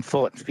now I've been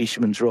fighting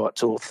fishermen's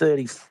rights, or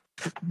 30,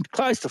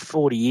 close to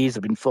 40 years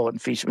I've been fighting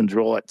fishermen's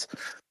rights.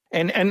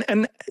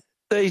 And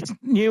these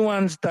new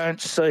ones don't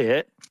see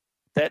it,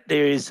 that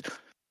there is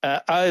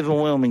an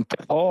overwhelming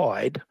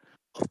tide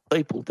of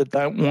people that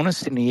don't want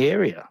us in the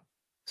area.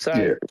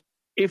 So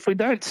if we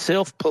don't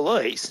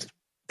self-police,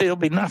 there'll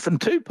be nothing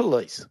to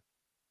police.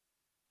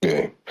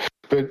 Yeah.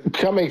 But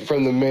coming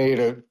from the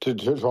mayor to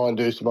try and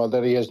do something like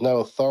that, he has no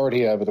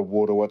authority over the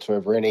water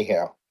whatsoever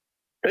anyhow.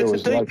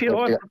 It's a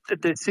DPI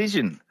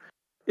decision.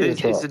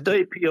 It's a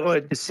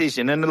DPI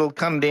decision, and it'll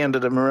come down to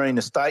the Marine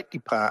Estate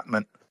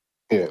Department.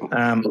 Yeah.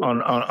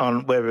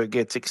 On whether it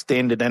gets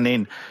extended and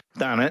then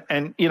done it.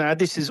 And,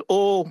 this is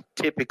all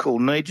typical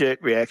knee-jerk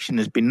reaction.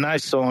 There's been no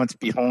science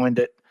behind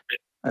it.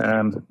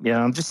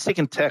 I'm just sick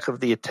and tack of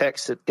the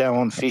attacks that go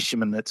on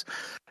fishermen.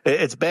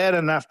 It's bad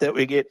enough that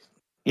we get,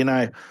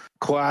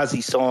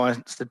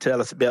 quasi-science to tell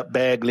us about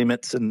bag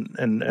limits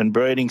and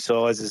breeding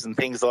sizes and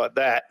things like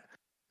that.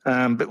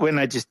 But when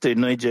they just do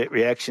knee-jerk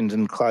reactions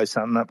and close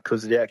something up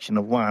because of the action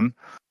of one,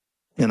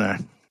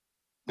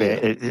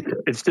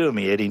 it's doing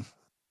me head in.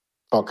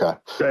 Okay.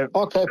 So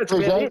Okay, that's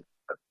appreciate about it. it.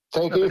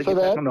 Thank I've you got to for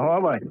get back that. on the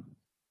highway.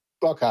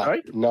 Okay.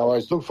 Sorry? No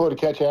worries. Look forward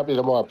to catching up with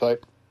you tomorrow, Pete.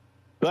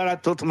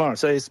 Right, till tomorrow.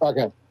 See you.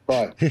 Okay.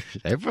 Bye.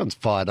 Everyone's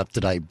fired up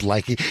today,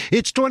 Blakey.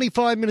 It's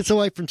 25 minutes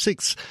away from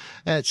 6.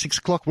 At 6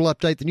 o'clock, we'll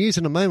update the news.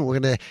 In a moment, we're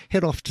going to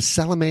head off to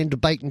Salamander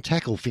Bait and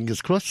Tackle,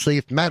 fingers crossed, see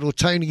if Matt or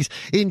Tony's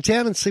in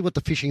town and see what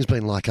the fishing's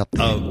been like up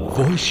there. A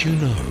voice you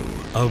know,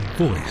 a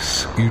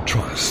voice you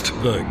trust.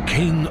 The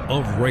king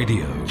of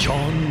radio,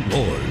 John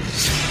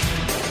Laws.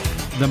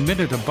 The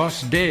minute a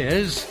boss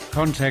dares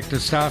contact a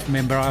staff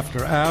member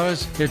after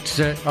hours, it's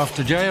off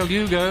to jail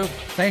you go.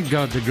 Thank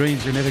God the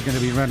Greens are never going to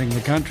be running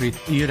the country.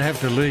 You'd have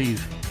to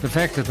leave. The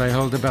fact that they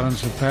hold the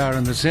balance of power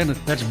in the Senate,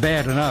 that's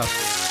bad enough.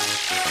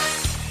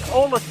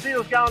 All the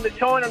steel's going to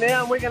China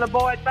now and we're going to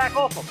buy it back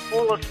off them.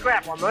 All the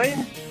scrap, I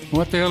mean.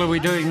 What the hell are we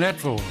doing that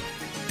for?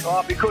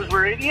 Oh, because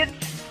we're idiots.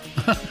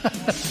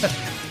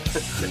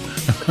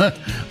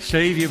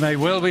 Steve, you may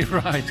well be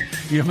right.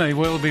 You may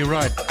well be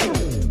right.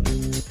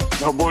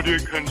 Nobody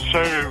can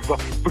save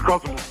the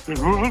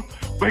Governor-General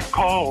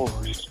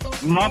because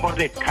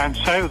nobody can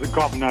save the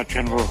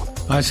Governor-General.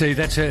 I see,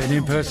 that's an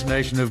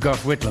impersonation of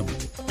Gough Whitlam.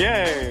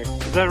 Yeah,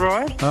 is that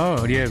right?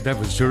 Oh, yeah, that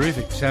was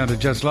terrific. Sounded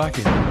just like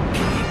him.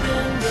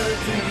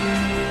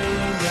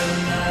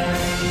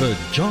 The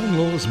John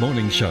Laws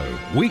Morning Show,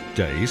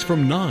 weekdays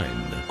from 9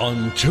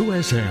 on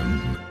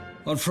 2SM.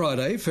 On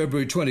Friday,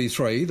 February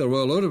 23, the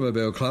Royal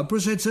Automobile Club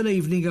presents an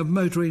evening of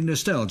motoring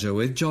nostalgia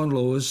with John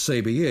Laws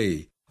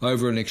CBE.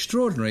 Over an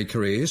extraordinary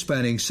career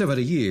spanning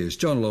 70 years,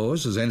 John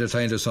Laws has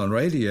entertained us on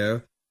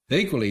radio.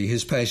 Equally,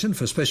 his passion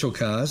for special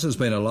cars has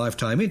been a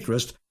lifetime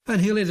interest,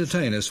 and he'll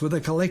entertain us with the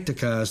collector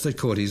cars that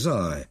caught his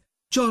eye.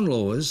 John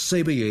Laws,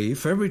 CBE,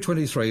 February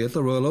 23 at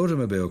the Royal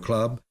Automobile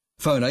Club.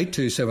 Phone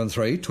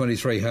 8273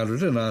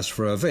 2300 and ask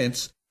for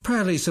events.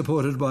 Proudly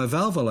supported by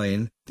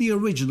Valvoline, the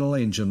original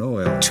engine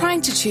oil.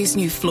 Trying to choose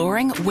new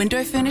flooring,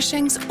 window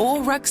furnishings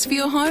or rugs for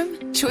your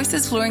home?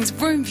 Choices Flooring's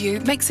Room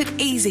View makes it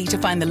easy to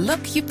find the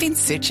look you've been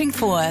searching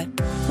for.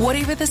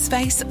 Whatever the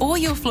space or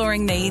your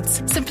flooring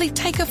needs, simply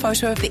take a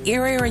photo of the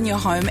area in your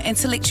home and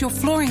select your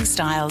flooring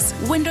styles,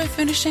 window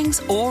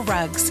furnishings or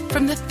rugs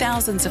from the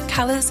thousands of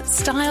colours,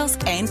 styles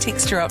and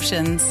texture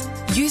options.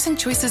 Using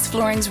Choices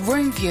Flooring's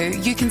Room View,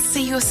 you can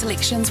see your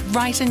selections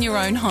right in your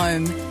own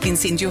home. Then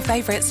send your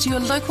favourites to your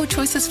local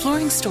Choices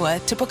Flooring store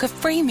to book a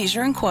free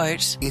measure and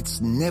quote. It's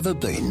never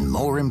been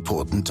more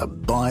important to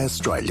buy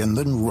Australian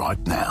than right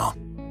now.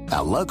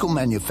 Our local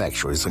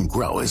manufacturers and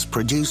growers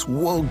produce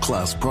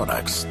world-class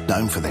products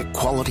known for their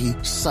quality,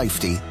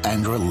 safety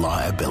and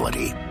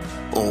reliability,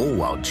 all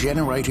while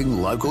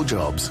generating local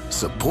jobs,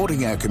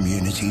 supporting our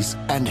communities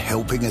and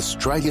helping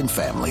Australian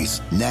families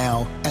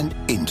now and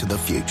into the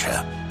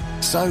future.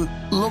 So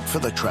look for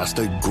the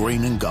trusted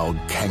green and gold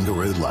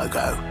kangaroo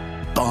logo.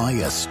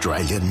 Buy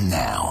Australian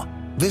now.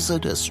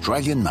 Visit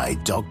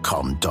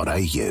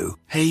australianmade.com.au.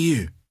 Hey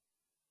you.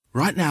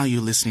 Right now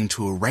you're listening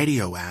to a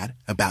radio ad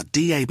about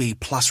DAB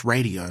Plus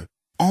radio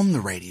on the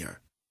radio.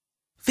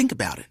 Think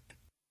about it.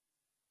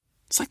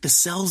 It's like the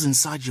cells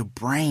inside your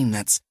brain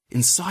that's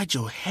inside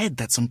your head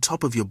that's on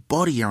top of your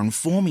body are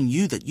informing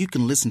you that you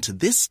can listen to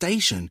this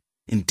station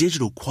in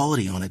digital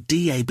quality on a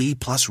DAB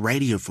Plus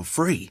radio for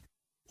free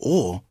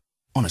or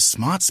on a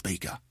smart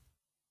speaker.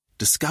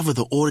 Discover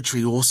the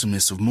auditory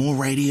awesomeness of more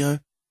radio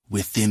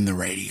within the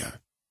radio.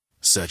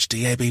 Search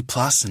DAB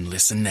Plus and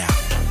listen now.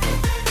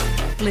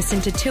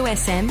 Listen to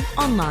 2SM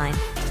online.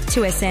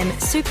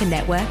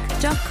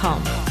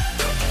 2smsupernetwork.com.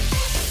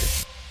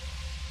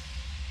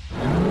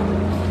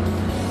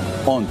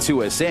 On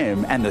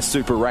 2SM and the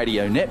Super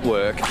Radio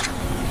Network.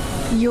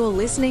 You're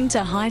listening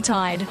to High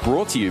Tide.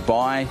 Brought to you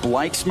by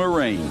Blake's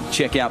Marine.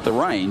 Check out the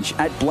range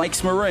at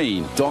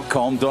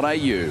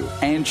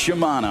blakesmarine.com.au. And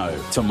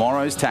Shimano,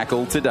 tomorrow's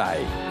tackle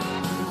today.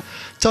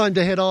 Time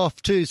to head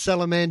off to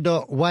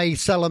Salamander Way,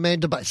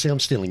 Salamander Bay. See, I'm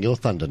stealing your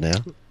thunder now.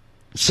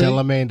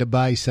 Salamander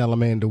Bay,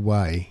 Salamander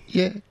Way.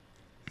 Yeah.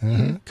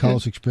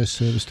 Coles Express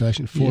Service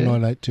Station,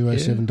 498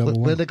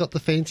 20711. Where they got the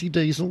fancy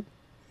diesel.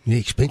 Yeah,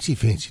 expensive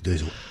fancy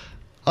diesel.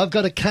 I've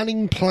got a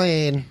cunning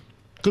plan.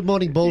 Good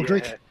morning,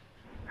 Baldrick. Yeah.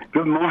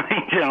 Good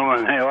morning,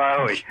 gentlemen. How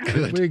are we?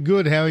 Good. We're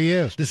good. How are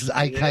you? This is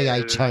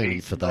a.k.a. Tony,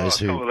 for those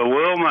who... Top of the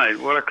world, mate.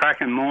 What a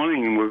cracking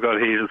morning we've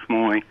got here this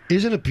morning.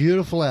 Isn't it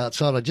beautiful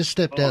outside? I just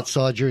stepped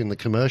outside during the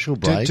commercial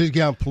break. To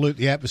go and pollute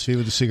the atmosphere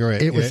with a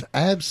cigarette. It was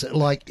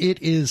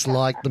it is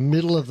like the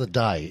middle of the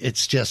day.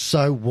 It's just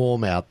so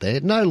warm out there.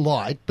 No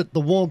light, but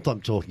the warmth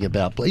I'm talking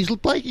about.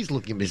 Blakey's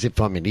looking as if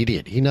I'm an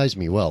idiot. He knows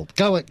me well.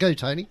 Go,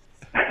 Tony.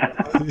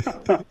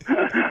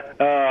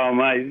 Oh,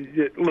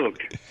 mate, look,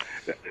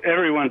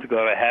 everyone's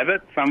got a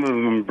habit. Some of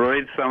them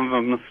breathe, some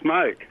of them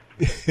smoke.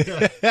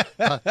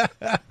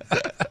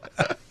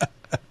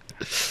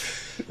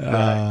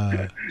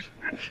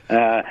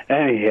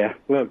 Anyhow,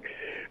 look,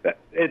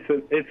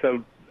 it's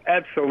a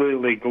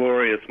absolutely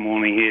glorious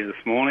morning here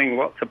this morning.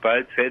 Lots of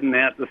boats heading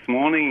out this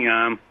morning.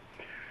 I've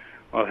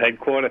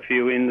had quite a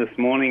few in this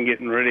morning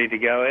getting ready to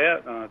go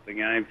out. The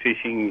game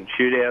fishing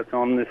shootouts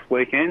on this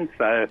weekend,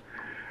 so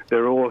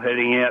they're all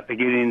heading out to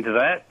get into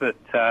that. But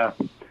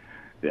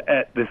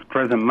at this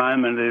present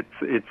moment,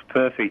 it's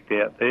perfect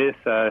out there.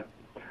 So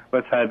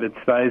let's hope it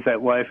stays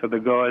that way for the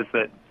guys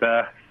that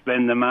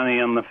spend the money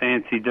on the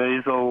fancy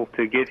diesel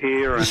to get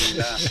here and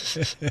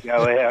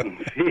go out and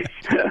fish.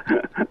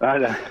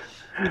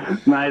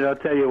 Mate, I'll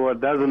tell you what,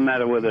 it doesn't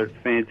matter whether it's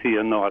fancy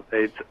or not.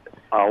 It's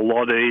a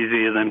lot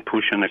easier than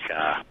pushing a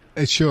car.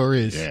 It sure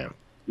is. Yeah.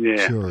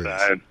 Sure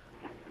is.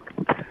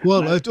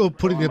 Well, or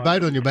putting a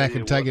boat on your back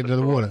and taking it to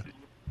the water.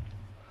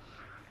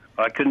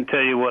 I couldn't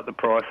tell you what the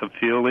price of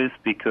fuel is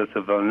because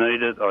if I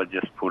need it, I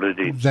just put it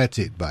in. That's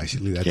it,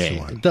 basically. That's the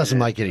one. It doesn't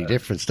make any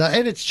difference.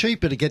 And it's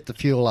cheaper to get the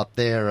fuel up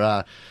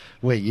there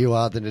where you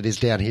are than it is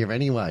down here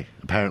anyway,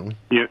 apparently.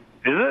 Yeah.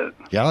 Is it?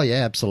 Oh,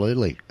 yeah,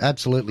 absolutely.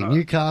 Absolutely.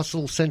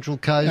 Newcastle, Central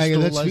Coast, all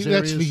those areas.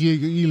 That's for you.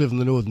 You live in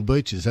the northern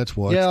beaches. That's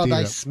why. Yeah,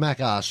 they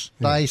smack us.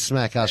 Yeah. They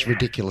smack us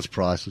ridiculous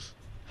prices.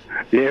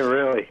 Yeah,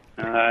 really?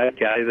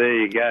 Okay, there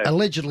you go.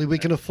 Allegedly, we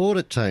can afford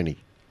it, Tony.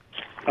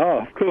 Oh,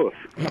 of course.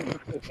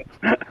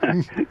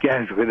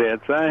 Goes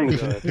without saying.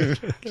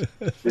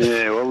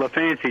 Yeah, well, the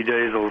fancy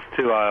diesel's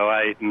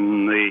 208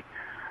 and the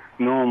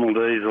normal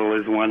diesel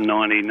is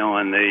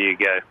 199. There you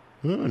go.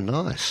 Oh,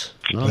 nice.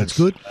 That's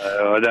good.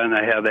 I don't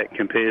know how that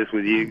compares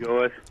with you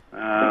guys.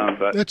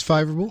 But That's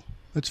favourable.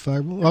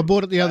 I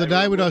bought it the other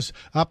day when I was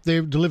up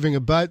there delivering a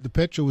boat. The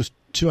petrol was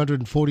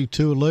 $242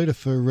 a litre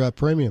for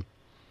premium.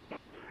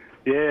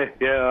 Yeah.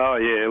 Oh,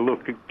 yeah.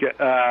 Look,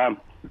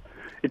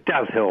 it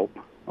does help.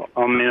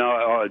 I mean,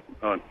 I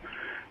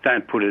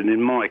don't put it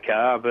in my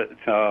car, but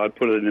I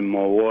put it in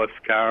my wife's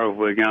car if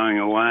we're going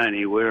away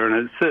anywhere,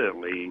 and it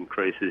certainly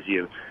increases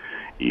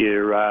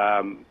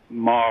your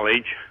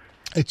mileage.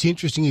 It's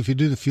interesting if you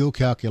do the fuel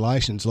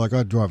calculations, like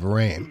I drive a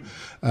Ram,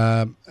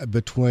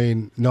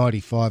 between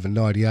 95 and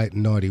 98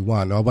 and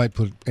 91. I won't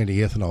put any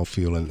ethanol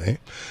fuel in there.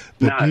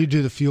 But you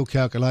do the fuel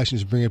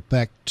calculations, bring it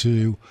back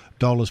to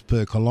dollars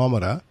per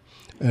kilometre,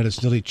 and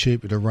it's nearly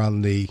cheaper to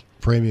run the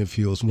premium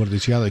fuels than what it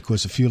is the other,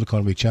 because the fuel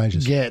economy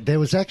changes. Yeah, there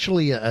was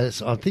actually, I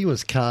think it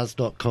was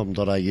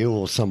cars.com.au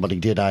or somebody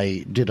did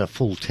a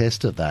full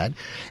test of that,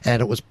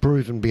 and it was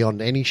proven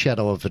beyond any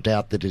shadow of a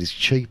doubt that it is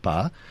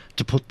cheaper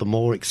to put the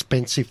more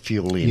expensive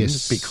fuel in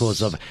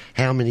because of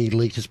how many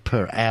litres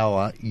per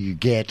hour you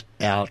get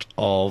out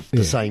of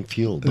the same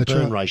fuel, the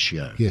burn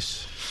ratio.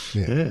 Yes.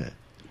 Yeah.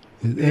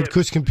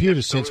 Because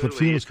computers sense what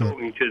fuel is going.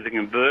 Talking to the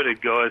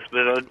converted guys,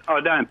 but I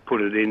don't put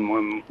it in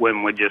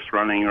when we're just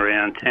running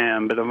around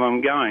town. But if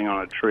I'm going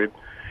on a trip,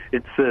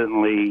 it's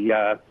certainly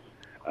a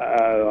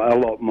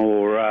lot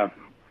more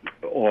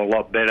or a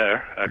lot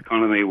better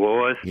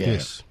economy-wise.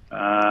 Yes.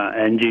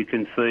 And you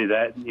can see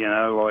that,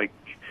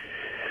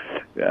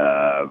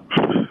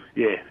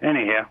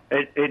 anyhow,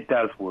 it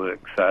does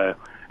work. So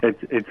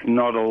it's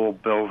not all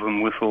bells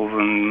and whistles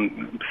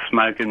and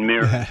smoke and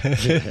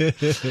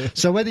mirrors.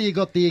 So whether you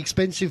got the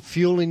expensive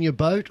fuel in your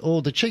boat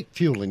or the cheap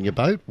fuel in your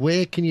boat,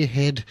 where can you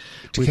head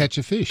to catch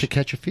a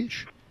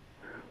fish?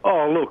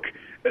 Oh, look,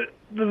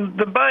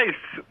 the bay's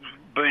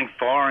been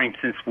firing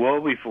since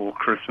well before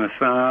Christmas.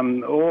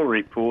 All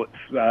reports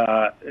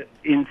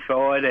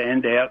inside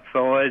and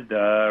outside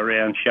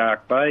around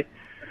Shark Bay,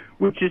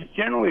 which is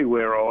generally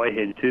where I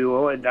head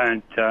to. I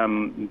don't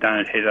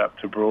head up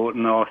to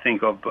Broughton. I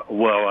think I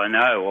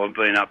know I've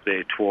been up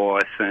there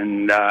twice,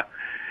 and I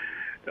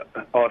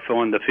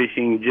find the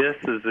fishing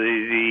just as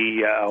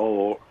easy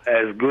or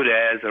as good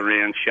as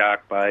around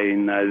Shark Bay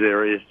in those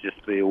areas.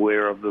 Just be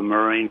aware of the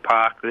marine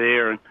park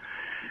there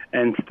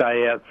and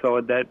stay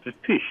outside that. But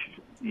fish,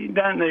 you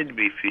don't need to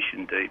be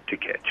fishing deep to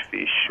catch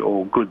fish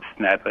or good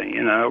snapper,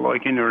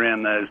 like in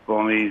around those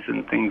bommies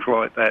and things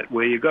like that,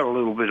 where you've got a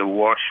little bit of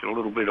wash, a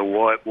little bit of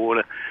white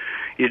water.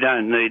 You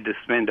don't need to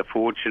spend a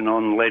fortune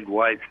on lead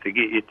weights to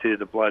get you to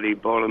the bloody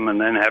bottom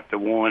and then have to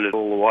wind it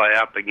all the way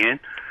up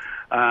again.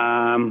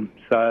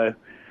 So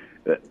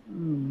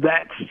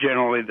that's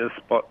generally the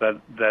spot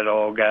that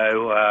I'll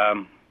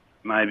go,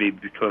 maybe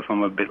because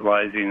I'm a bit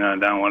lazy and I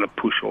don't want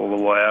to push all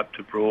the way up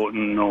to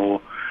Broughton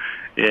or...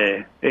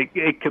 Yeah,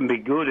 it can be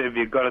good if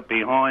you've got it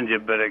behind you,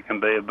 but it can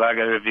be a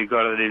bugger if you've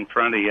got it in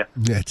front of you.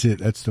 That's it.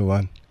 That's the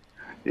one.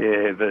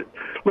 Yeah, but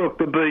look,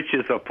 the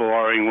beaches are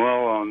firing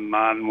well.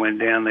 Martin went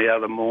down the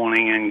other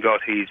morning and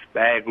got his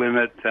bag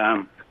limit.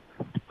 Well,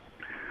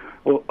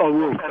 I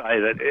will say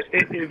that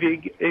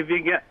if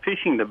you get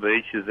fishing the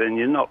beaches and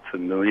you're not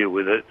familiar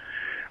with it,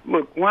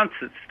 look, once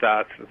it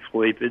starts to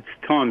sweep, it's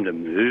time to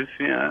move.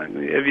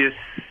 If you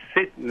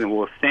sit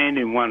or stand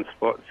in one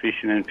spot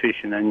fishing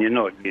and you're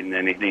not getting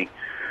anything,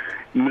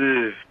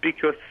 move,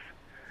 because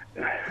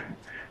it's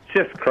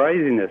just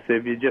craziness.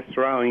 If you're just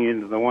throwing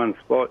into the one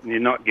spot and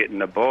you're not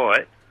getting a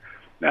bite,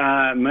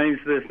 it means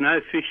there's no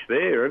fish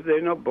there. If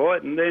they're not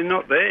biting, they're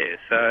not there.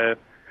 So,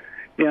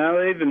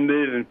 even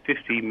moving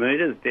 50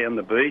 metres down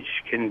the beach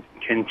can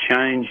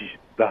change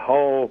the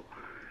whole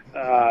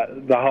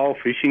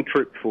fishing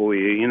trip for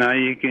you.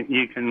 You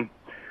can,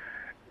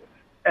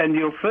 and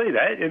you'll see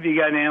that if you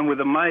go down with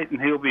a mate and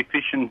he'll be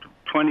fishing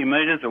 20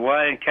 metres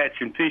away and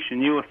catching fish,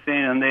 and you're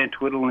standing there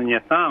twiddling your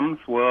thumbs.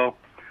 Well,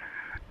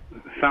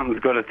 something's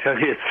got to tell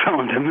you it's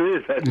time to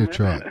move, hasn't it? That's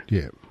right,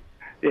 yeah.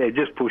 Yeah,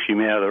 just push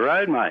him out of the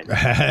road, mate.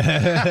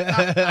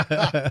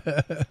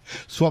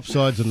 Swap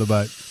sides on the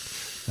boat.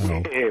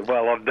 Oh. Yeah,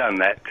 well, I've done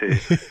that too.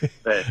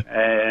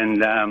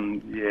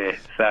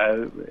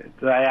 So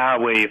they are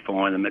where you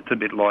find them. It's a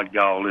bit like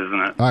gold, isn't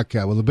it?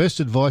 Okay, well, the best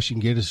advice you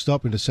can get is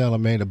stop into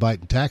Salamander Bait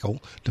and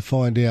Tackle to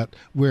find out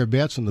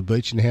whereabouts on the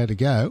beach and how to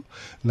go.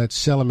 And that's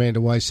Salamander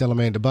Way,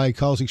 Salamander Bay,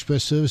 Coles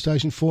Express Service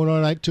Station,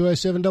 498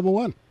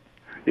 20711.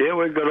 Yeah,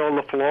 we've got all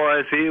the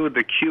flyers here with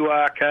the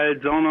QR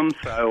codes on them,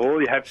 so all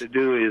you have to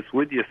do is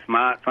with your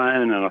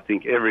smartphone, and I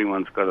think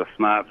everyone's got a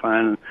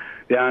smartphone, and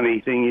the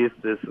only thing is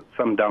there's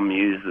some dumb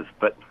users,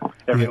 but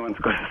everyone's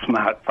got a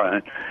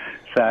smartphone.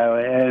 So,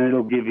 and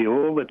it'll give you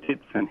all the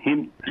tips and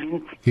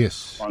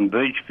hints on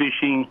beach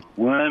fishing,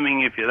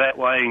 worming if you're that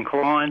way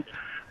inclined,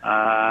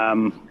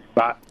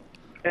 but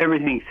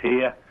everything's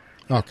here.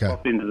 Okay.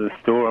 Pop into the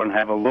store and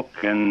have a look,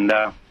 and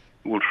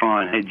we'll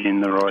try and head you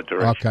in the right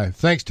direction. Okay,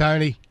 thanks,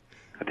 Tony.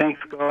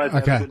 Thanks, guys.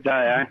 Okay. Have a good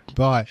day, eh?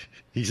 Bye.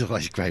 He's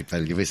always great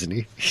value, isn't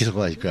he? He's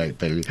always great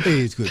value. He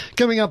is good.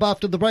 Coming up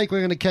after the break, we're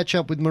going to catch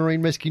up with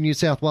Marine Rescue New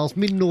South Wales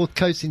Mid-North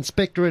Coast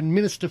Inspector and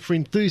Minister for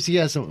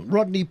Enthusiasm,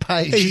 Rodney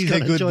Page. He's a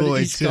good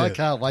boy, too. I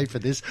can't wait for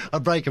this. A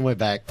break and we're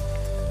back.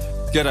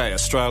 G'day,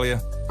 Australia.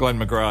 Glenn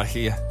McGrath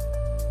here.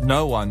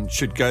 No one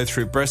should go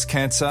through breast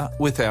cancer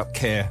without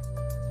care.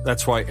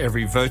 That's why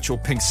every virtual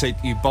pink seat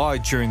you buy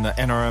during the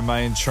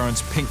NRMA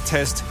Insurance Pink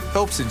Test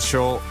helps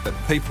ensure that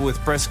people with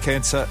breast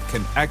cancer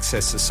can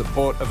access the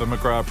support of a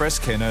McGrath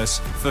breast care nurse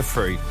for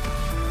free.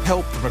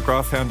 Help the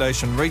McGrath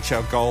Foundation reach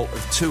our goal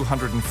of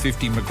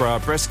 250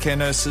 McGrath breast care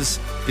nurses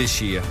this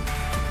year.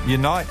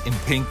 Unite in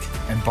pink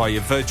and buy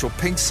your virtual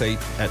pink seat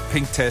at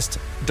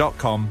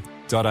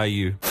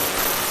pinktest.com.au.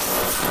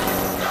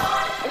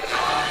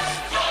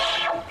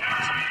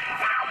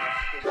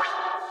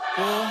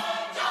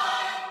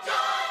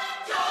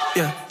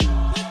 Yeah.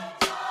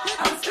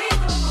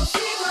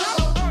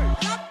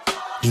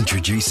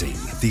 Introducing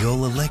the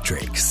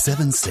all-electric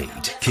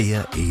 7-seat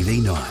Kia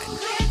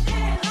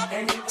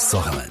EV9.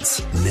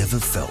 Silence never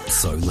felt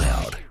so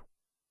loud.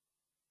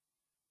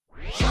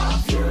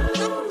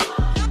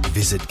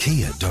 Visit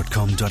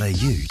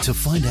kia.com.au to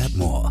find out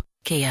more.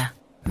 Kia,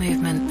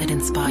 movement that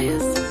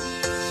inspires.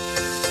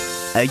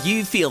 Are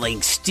you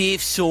feeling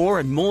stiff,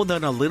 sore and more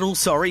than a little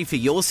sorry for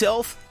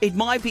yourself? It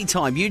might be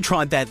time you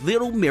tried that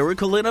little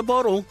miracle in a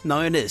bottle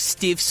known as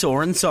Stiff,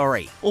 Sore and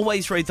Sorry.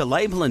 Always read the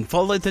label and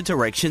follow the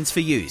directions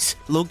for use.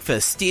 Look for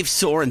Stiff,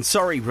 Sore and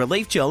Sorry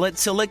Relief Gel at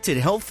selected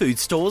health food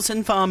stores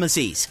and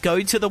pharmacies. Go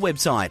to the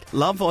website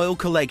Love Oil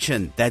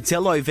Collection, that's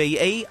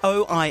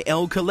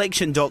LOVEOIL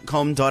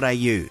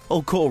collection.com.au,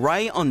 or call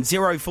Ray on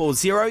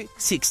 040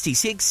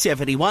 66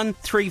 71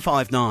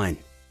 359.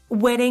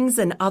 Weddings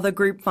and other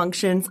group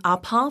functions are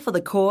par for the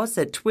course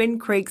at Twin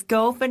Creeks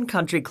Golf and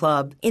Country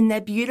Club. In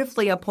their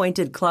beautifully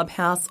appointed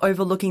clubhouse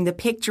overlooking the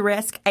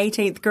picturesque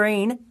 18th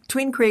green,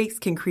 Twin Creeks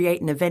can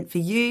create an event for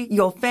you,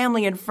 your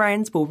family and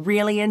friends will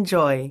really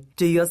enjoy.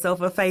 Do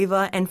yourself a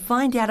favour and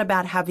find out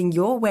about having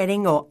your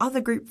wedding or other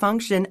group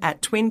function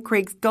at Twin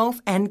Creeks Golf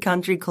and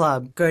Country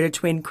Club. Go to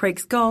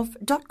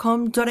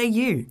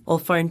twincreeksgolf.com.au or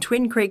phone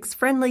Twin Creeks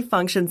Friendly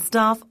Function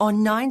staff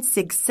on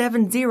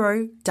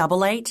 9670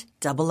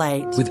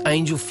 8888. With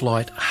Angel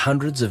Flight,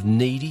 hundreds of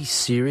needy,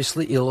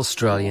 seriously ill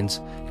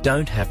Australians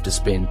don't have to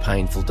spend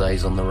painful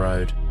days on the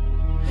road.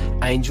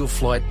 Angel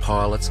Flight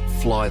pilots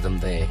fly them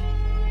there,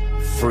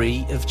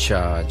 free of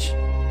charge,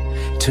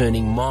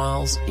 turning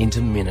miles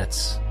into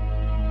minutes.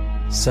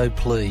 So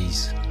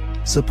please,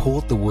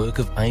 support the work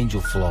of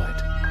Angel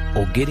Flight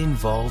or get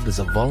involved as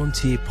a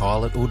volunteer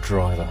pilot or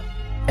driver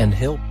and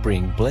help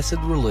bring blessed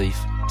relief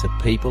to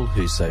people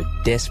who so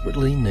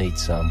desperately need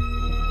some.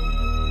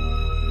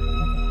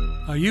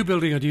 Are you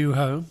building a new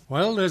home?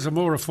 Well, there's a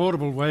more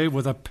affordable way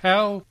with a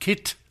PAL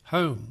Kit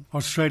Home,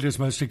 Australia's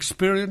most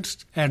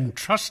experienced and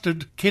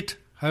trusted kit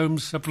home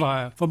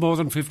supplier for more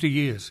than 50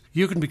 years.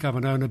 You can become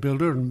an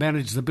owner-builder and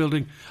manage the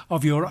building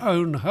of your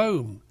own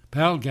home.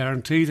 PAL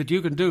guarantee that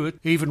you can do it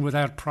even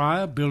without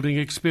prior building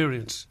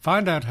experience.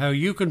 Find out how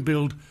you can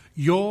build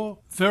your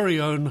very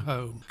own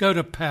home. Go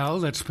to PAL,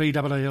 that's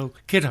P-A-L,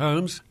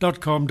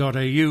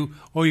 kithomes.com.au,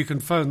 or you can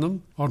phone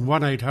them on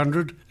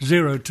 1800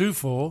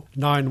 024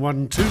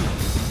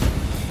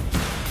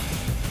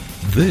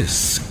 912.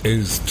 This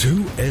is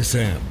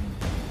 2SM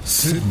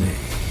Sydney.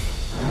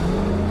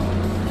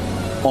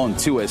 On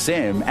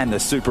 2SM and the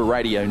Super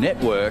Radio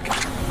Network.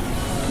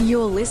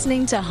 You're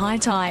listening to High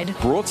Tide.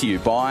 Brought to you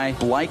by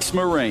Blake's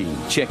Marine.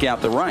 Check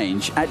out the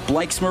range at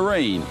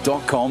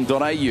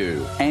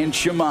blakesmarine.com.au. And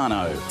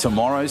Shimano,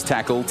 tomorrow's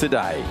tackle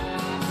today.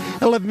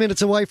 11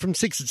 minutes away from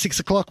 6 at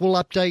 6 o'clock. We'll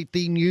update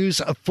the news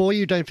for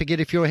you. Don't forget,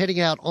 if you're heading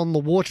out on the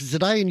water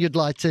today and you'd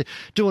like to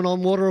do an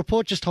on-water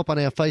report, just hop on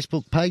our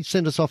Facebook page,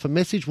 send us off a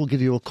message. We'll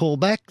give you a call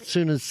back as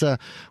soon as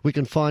we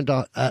can find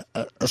a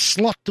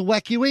slot to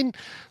whack you in.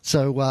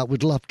 So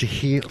we'd love to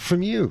hear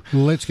from you.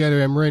 Let's go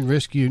to our Marine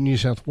Rescue New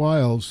South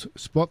Wales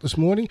spot this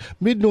morning.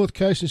 Mid-North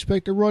Coast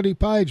Inspector Rodney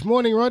Page.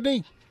 Morning,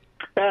 Rodney.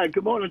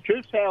 Good morning,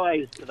 Trish. How are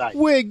you today?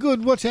 We're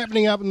good. What's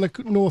happening up in the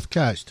North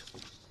Coast?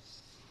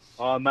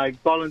 Mate,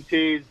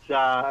 volunteers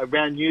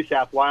around New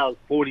South Wales,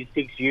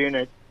 46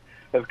 units,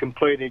 have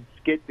completed,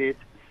 get this,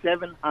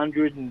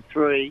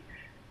 703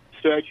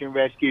 search and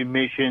rescue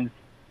missions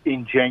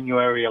in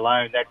January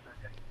alone. That's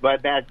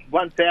about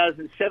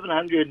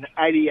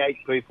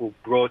 1,788 people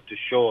brought to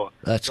shore.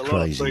 That's a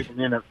crazy. lot of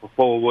people in it for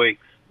 4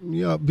 weeks.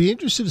 Yeah, I'd be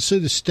interested to see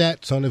the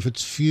stats on if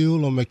it's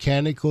fuel or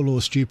mechanical or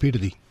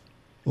stupidity,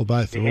 or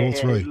both, or all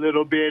three. A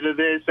little bit of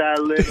this,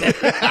 a little bit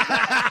of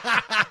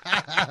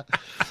that.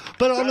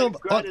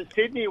 But Greater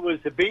Sydney was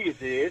the biggest.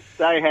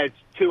 They had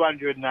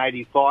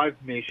 285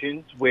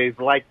 missions, with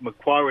Lake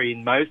Macquarie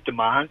in most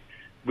demands,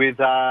 with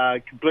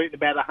completing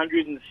about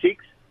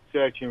 106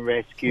 search and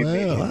rescue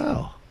missions.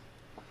 Wow.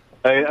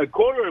 A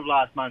quarter of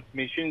last month's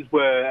missions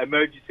were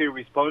emergency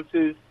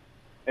responses.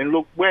 And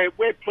look, we're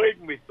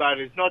pleading with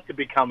boaters not to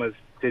become a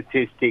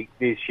statistic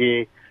this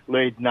year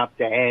leading up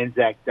to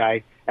Anzac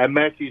Day. Our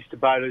message to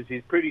boaters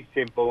is pretty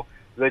simple.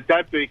 That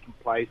don't be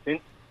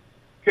complacent.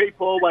 Keep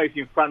always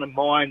in front of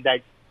mind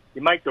that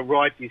you make the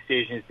right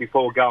decisions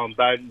before going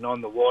boating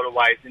on the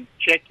waterways, and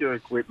check your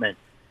equipment.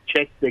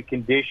 Check the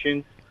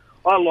conditions.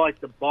 I like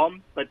the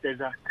bomb, but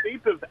there's a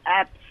heap of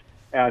apps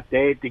out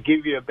there to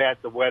give you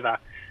about the weather.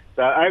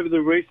 So over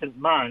the recent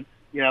months,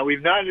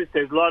 we've noticed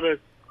there's a lot of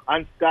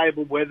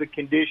unstable weather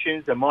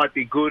conditions. It might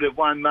be good at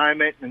one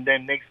moment, and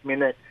then next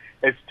minute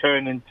it's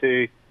turning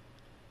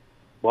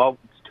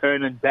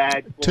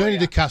bad. Turning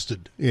to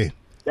custard, yeah.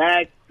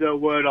 That's the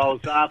word I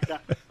was after.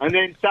 And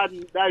then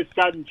those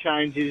sudden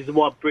changes are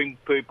what bring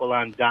people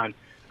undone.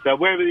 So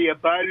whether you're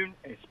boating,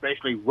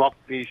 especially rock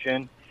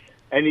fishing,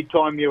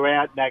 anytime you're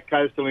out in that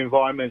coastal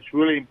environment, it's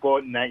really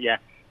important that you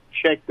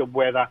check the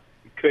weather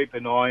and keep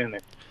an eye on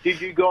it.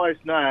 Did you guys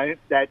know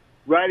that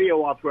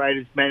radio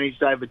operators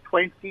managed over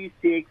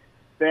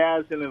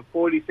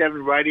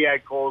 26,047 radio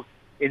calls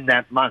in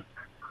that month?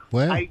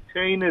 Wow.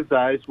 18 of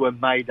those were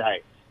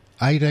Maydays.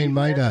 18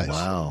 Maydays.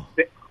 Wow.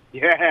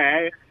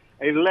 Yeah,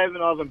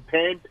 11 of them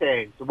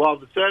pan-pans, while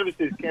the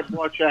services kept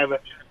watch over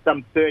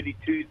some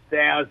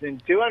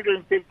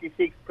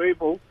 32,256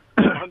 people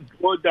on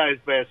board those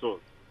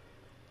vessels.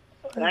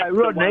 That's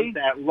Rodney, the ones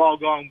that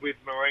log on with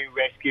Marine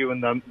Rescue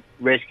and the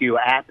Rescue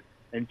app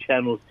and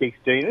Channel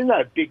 16. They're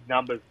no big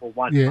numbers for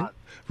one month.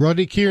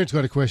 Rodney, Kieran's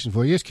got a question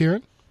for you. Yes,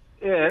 Kieran?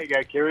 Yeah. There you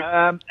go,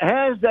 Kieran.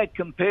 How does that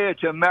compare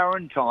to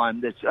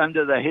maritime that's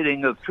under the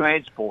heading of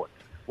transport?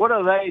 What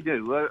do they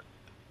do?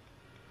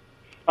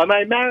 I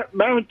mean,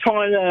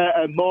 maritime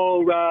are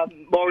more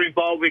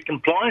involved with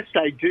compliance.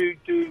 They do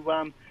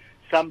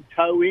some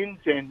tow-ins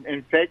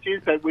and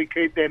fetches, but we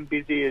keep them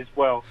busy as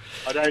well.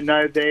 I don't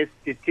know their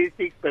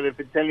statistics, but if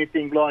it's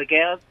anything like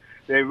ours,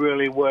 they're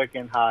really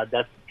working hard.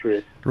 That's the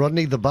truth.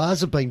 Rodney, the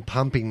bars have been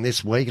pumping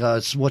this week. I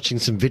was watching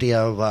some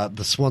video of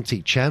the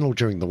Swansea Channel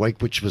during the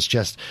week, which was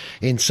just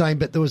insane.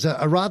 But there was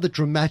a rather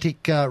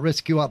dramatic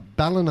rescue up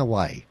Ballina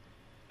Way.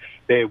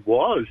 There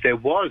was. 2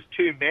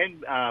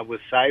 men were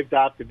saved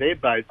after their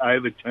boat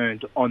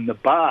overturned on the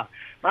bar.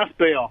 Must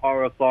be a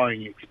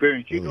horrifying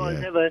experience. You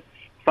guys ever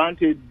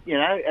fronted,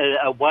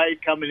 a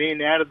wave coming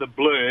in out of the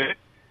blue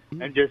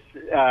and just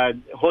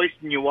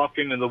hoisting you off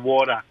into the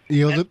water?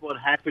 That's what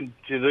happened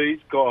to these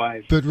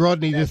guys. But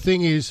Rodney, the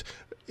thing is,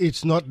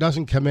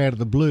 doesn't come out of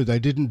the blue. They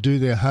didn't do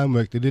their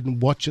homework. They didn't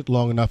watch it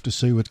long enough to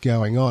see what's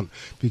going on.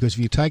 Because if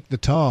you take the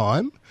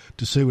time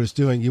to see what it's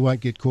doing, you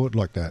won't get caught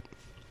like that.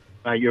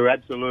 You're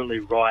absolutely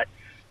right.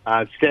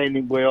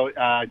 Standing well,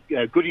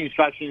 good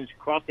instructions,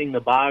 crossing the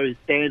bar is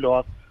stand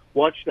off,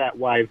 watch that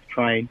wave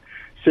train,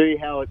 see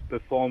how it's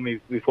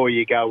performing before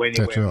you go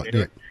anywhere. That's right,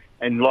 yeah.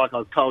 And like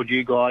I've told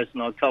you guys,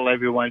 and I'll tell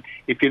everyone,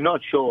 if you're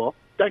not sure,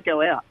 don't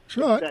go out. That's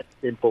right. It's that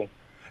simple.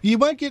 You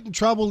won't get in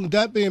trouble, and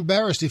don't be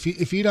embarrassed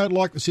if you don't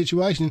like the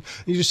situation.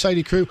 You just say to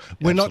your crew,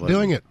 we're not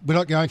doing it. We're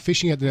not going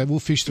fishing out there. We'll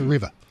fish the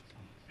river.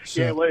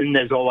 So, yeah, well, and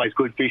there's always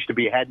good fish to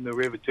be had in the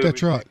river too.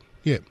 That's right,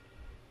 yeah.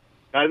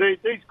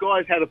 These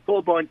guys had a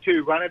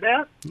 4.2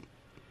 runabout,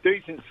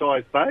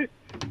 decent-sized boat.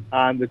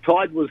 The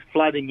tide was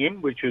flooding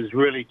in, which was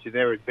really to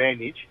their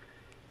advantage,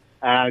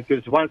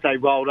 because once they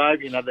rolled over,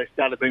 they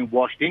started being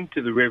washed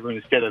into the river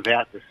instead of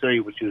out to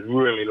sea, which was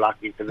really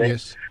lucky for them.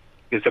 Yes.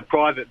 Because a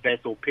private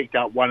vessel picked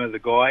up one of the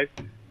guys,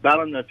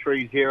 Ballina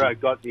 30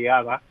 got the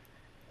other,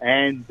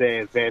 and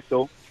their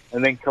vessel,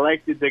 and then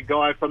collected the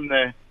guy from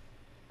the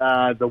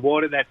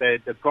water that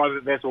the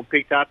private vessel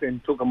picked up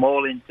and took them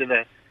all into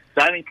the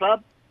sailing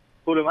club.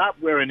 Put them up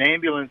where an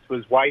ambulance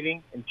was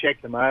waiting and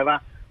checked them over.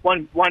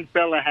 One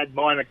fella had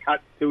minor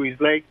cuts to his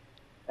leg,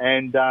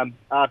 and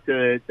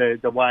after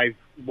the wave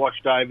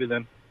washed over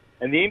them,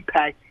 and the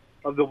impact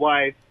of the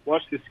wave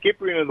washed the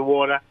skipper into the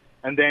water,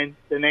 and then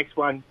the next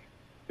one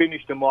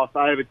finished them off,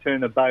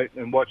 overturned the boat,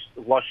 and washed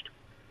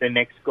the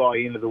next guy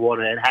into the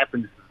water. It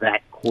happens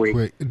that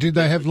quick. Did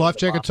they have life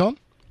jackets on?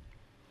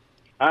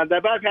 They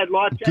both had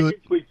life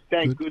jackets, which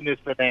thank goodness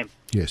for them.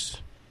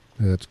 Yes.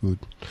 Yeah, that's good.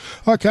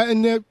 Okay,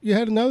 and you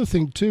had another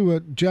thing too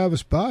at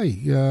Jarvis Bay.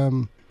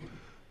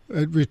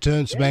 It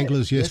returned some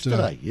anglers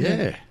yesterday.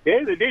 Yeah,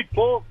 they did.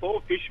 Four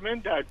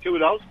fishermen, 2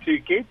 adults, 2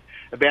 kids,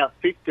 about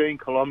 15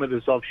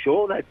 kilometres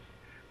offshore. That's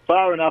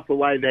far enough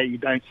away that you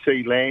don't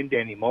see land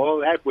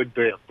anymore. That would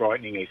be a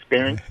frightening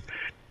experience.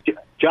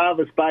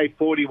 Jarvis Bay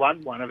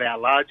 41, one of our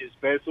largest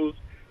vessels,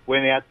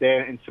 went out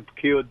there and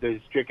secured the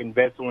stricken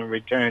vessel and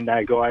returned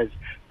our guys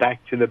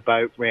back to the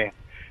boat ramp.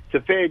 It's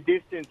a fair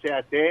distance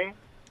out there.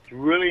 It's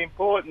really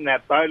important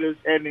that boaters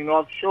heading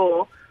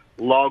offshore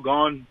log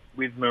on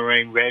with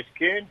Marine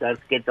Rescue. Don't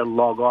forget to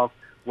log off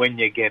when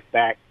you get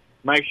back.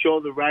 Make sure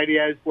the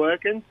radio's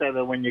working so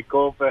that when you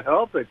call for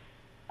help, it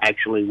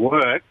actually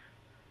works,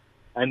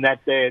 and that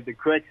the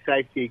correct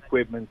safety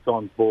equipment's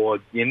on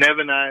board. You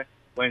never know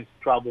when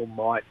trouble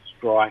might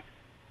strike.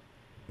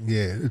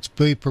 Yeah, it's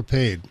be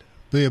prepared.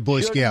 Be a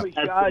Boy Scout.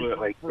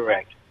 Absolutely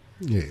correct.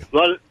 Yeah.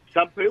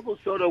 Some people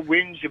sort of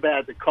whinge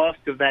about the cost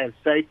of that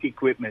safety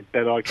equipment,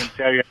 but I can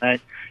tell you, mate,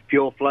 if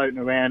you're floating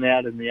around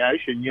out in the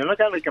ocean, you're not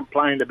going to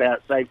complain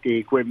about safety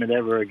equipment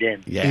ever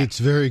again. Yeah. It's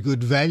very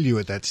good value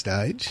at that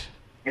stage.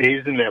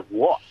 Isn't it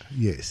what?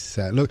 Yes.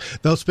 Look,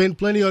 they'll spend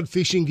plenty on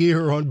fishing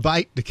gear or on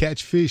bait to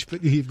catch fish,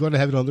 but you've got to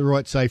have it on the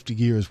right safety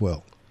gear as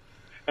well.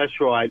 That's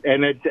right.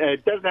 And it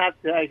doesn't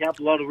have to take up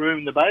a lot of room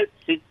in the boat.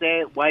 Sit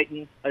there,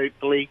 waiting,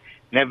 hopefully,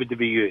 never to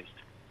be used.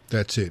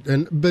 That's it.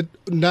 But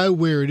know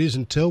where it is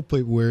and tell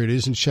people where it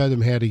is and show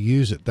them how to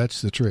use it. That's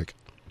the trick.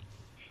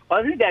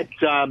 I think that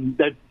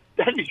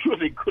is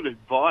really good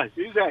advice.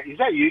 Is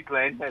that you,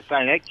 Glenn, that's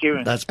saying that,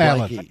 Kieran? That's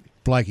Blakey.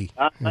 Blakey.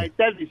 Mate,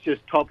 that is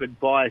just top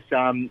advice.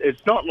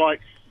 It's not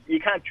like you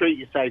can't treat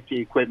your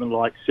safety equipment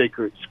like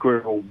secret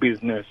squirrel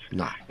business.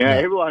 No.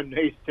 Everyone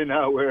needs to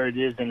know where it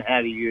is and how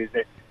to use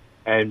it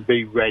and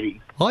be ready.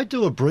 I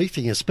do a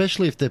briefing,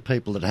 especially if they're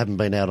people that haven't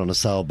been out on a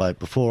sailboat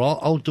before.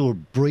 I'll do a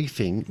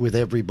briefing with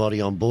everybody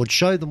on board,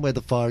 show them where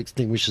the fire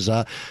extinguishers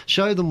are,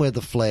 show them where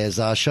the flares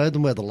are, show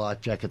them where the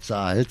life jackets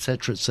are,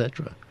 etc.,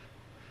 etc.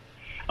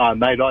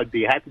 Mate, I'd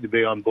be happy to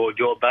be on board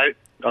your boat.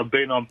 I've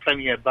been on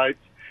plenty of boats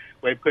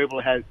where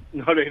people have,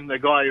 not even the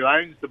guy who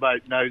owns the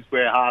boat knows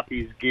where half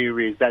his gear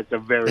is. That's a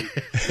very...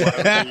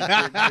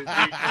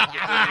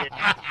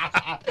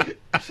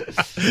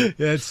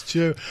 That's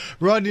true.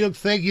 Rodney, look,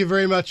 thank you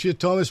very much for your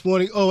time this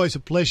morning. Always a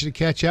pleasure to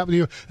catch up with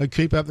you and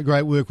keep up the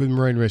great work with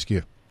Marine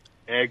Rescue.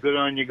 Yeah, good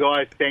on you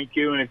guys. Thank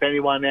you. And if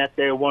anyone out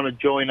there want to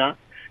join us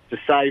to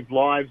save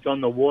lives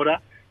on the water,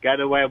 go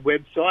to our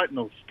website and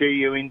it'll steer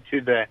you into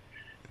the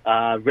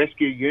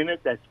rescue unit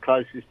that's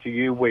closest to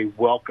you. We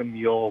welcome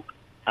your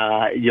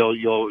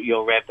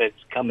efforts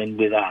coming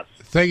with us.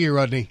 Thank you,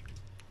 Rodney.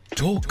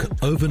 Talk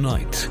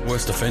overnight.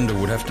 Worst offender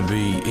would have to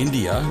be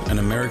India and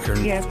America.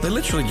 Yeah. They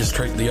literally just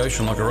treat the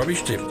ocean like a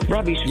rubbish tip.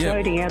 Rubbish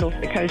floating out off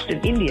the coast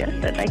of India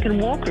that they can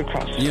walk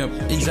across.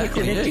 Yep,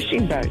 exactly. To their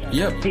fishing boat.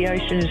 Yep. The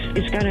ocean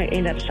is going to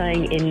end up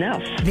saying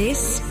enough.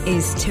 This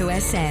is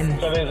 2SM.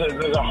 So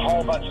there's a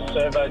whole bunch of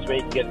servos where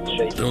you can get the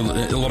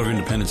cheap. A lot of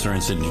independents are in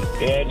Sydney.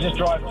 Yeah, just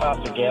drive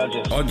past the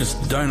gouges. I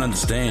just don't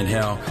understand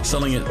how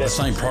selling it the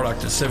same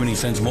product at 70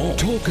 cents more.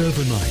 Talk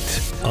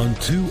overnight on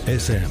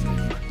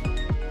 2SM.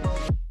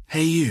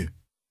 Hey you.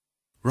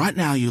 Right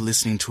now you're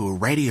listening to a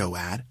radio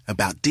ad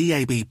about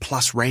DAB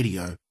Plus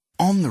radio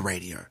on the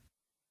radio.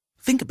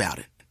 Think about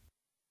it.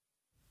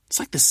 It's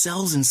like the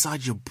cells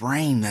inside your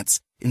brain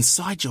that's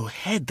inside your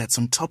head that's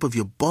on top of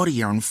your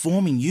body are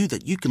informing you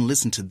that you can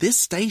listen to this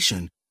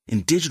station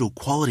in digital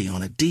quality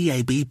on a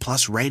DAB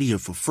Plus radio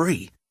for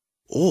free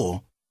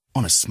or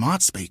on a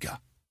smart speaker.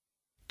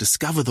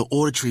 Discover the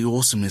auditory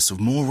awesomeness of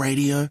more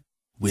radio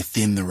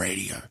within the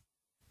radio.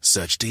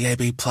 Search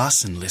DAB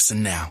Plus and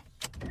listen now.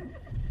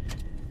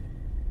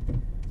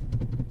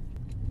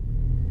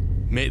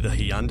 Meet the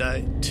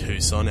Hyundai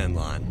Tucson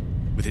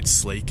N-Line. With its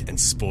sleek and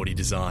sporty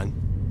design,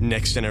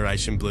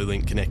 next-generation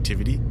BlueLink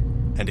connectivity,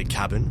 and a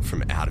cabin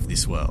from out of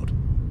this world,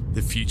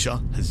 the future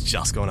has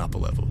just gone up a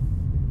level.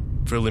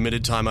 For a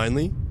limited time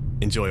only,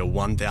 enjoy a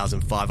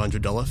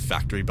 $1,500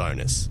 factory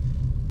bonus.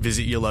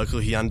 Visit your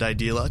local Hyundai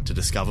dealer to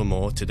discover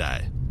more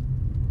today.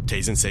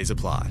 T's and C's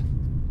apply.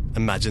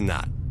 Imagine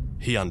that.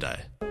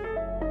 Hyundai.